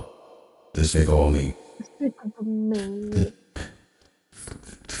 Oh, this thing only. Stick with me.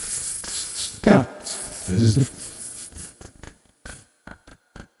 Yeah. This is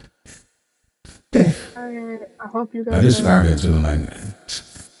I hope you I guys just are. got into like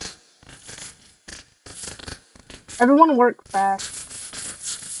Everyone work fast.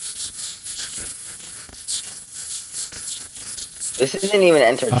 This isn't even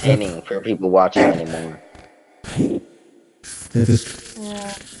entertaining for people watching anymore. Yeah.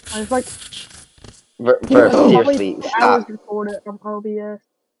 It's like Verse, probably seriously, 2 hours stop. recorded on OBS.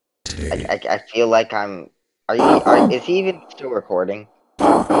 I feel like I'm. Is he even still recording?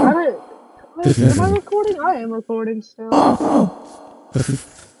 I don't. Am I recording? I am recording still.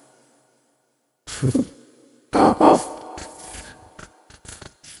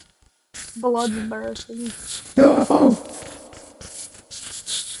 Blood's embarrassing.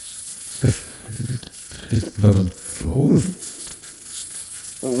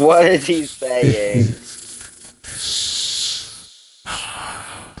 What is he saying?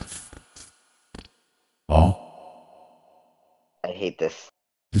 Oh, I hate this.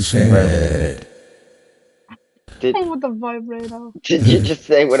 Verse, sad. did Hey, with the vibrato. did you just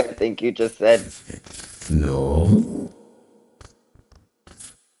say what I think you just said? No.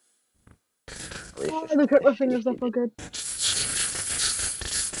 Oh, Racist. the cut my fingers up so good.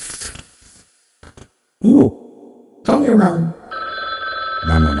 Ooh, come here, Robin.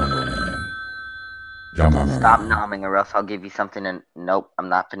 No, no, no, no, no. Jump on, Stop no. nomming, or else I'll give you something. And nope, I'm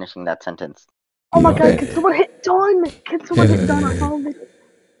not finishing that sentence. Oh my god, can someone hit done? Can someone hit done? I found it.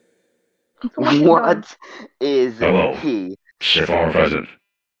 Can someone hit done? What is Hello, he? Sith Former President.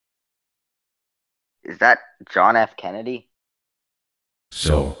 Is that John F. Kennedy?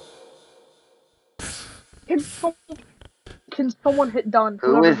 So, Can someone hit done?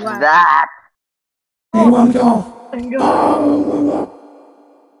 Who is Whoever's last. that? anyone go? And go.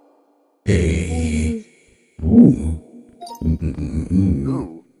 Hey. Please. Ooh.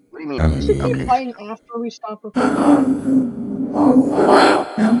 Ooh, what do you mean? We should keep Okay, playing after we stop recording.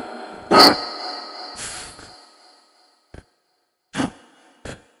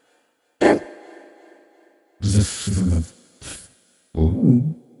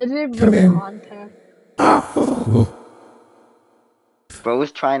 Ooh. It didn't even Come make in. contact. bro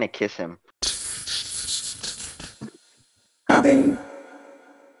was trying to kiss him. Coming.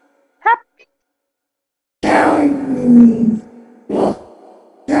 Hap! Down.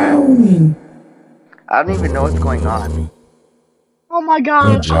 Down. I don't even know what's going on. Oh my Good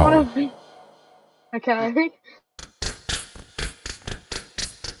god, I job. wanna be. Okay.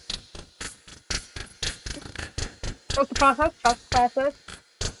 Trust the process, trust the process.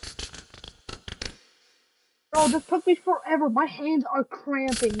 Bro, this took me forever. My hands are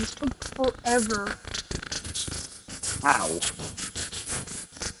cramping. This took forever. Ow.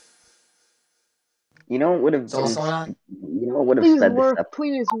 You know what would have So what's been? going on? You know what would have Please sped this work, up?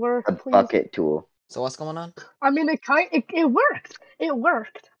 please work, A please. bucket tool. So what's going on? I mean, it worked. It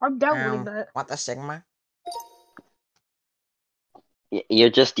worked. I'm downloading that. What the Sigma? You're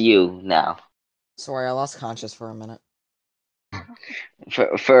just you now. Sorry, I lost conscious for a minute.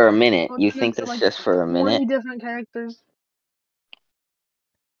 For a minute. I'll You turn think into that's like just for a 20 minute? different characters.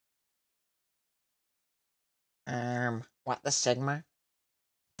 What the Sigma?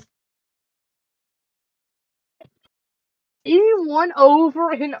 81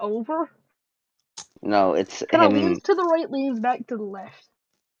 over and over. No, it's Kind of him. leans to the right, leans back to the left.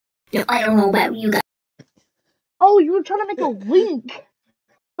 I don't know about you guys. Oh, you were trying to make a link,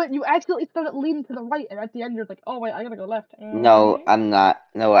 but you accidentally started leaning to the right, and at the end you're like, oh wait, I gotta go left. No, I'm not.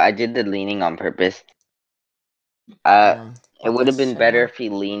 No, I did the leaning on purpose. It What would the have been better Sigma? if he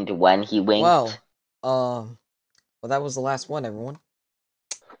leaned when he winked. Well, that was the last one, everyone.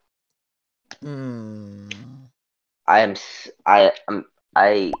 I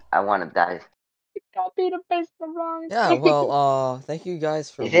want to die. Copy to paste the wrong Yeah, thing. well, thank you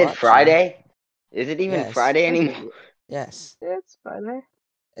guys for Is watching. it Friday? Is it even Yes. Friday anymore? Yes. It's Friday.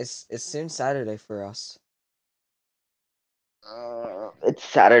 It's soon Saturday for us. It's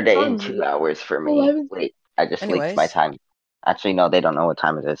Saturday in 2 hours for me. Wait, I just leaked my Anyways. time. Actually, no, they don't know what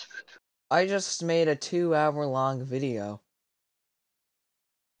time it is. I just made a 2-hour-long video.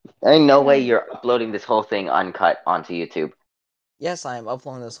 Ain't no way you're uploading this whole thing uncut onto YouTube. Yes, I am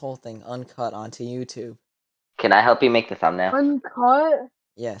uploading this whole thing uncut onto YouTube. Can I help you make the thumbnail? Uncut?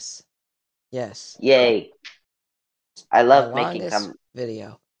 Yes. Yes. Yay. I My love making longest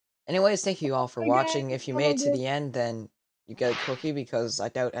video. Anyways, thank you all for watching. If you made it to the end, then you get a cookie because I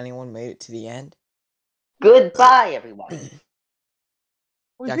doubt anyone made it to the end. Goodbye, everyone.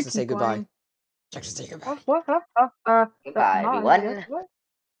 Jackson, say goodbye. Jackson, say goodbye. What? Goodbye, everyone. What?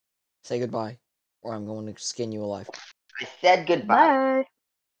 Say goodbye, or I'm going to skin you alive. I said goodbye. Bye.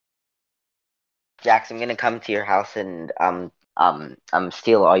 Jax, I'm gonna come to your house and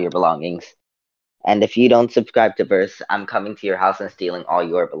steal all your belongings. And if you don't subscribe to Verse, I'm coming to your house and stealing all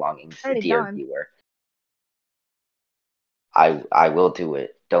your belongings, Already dear done. viewer. I will do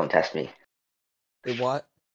it. Don't test me. Do what?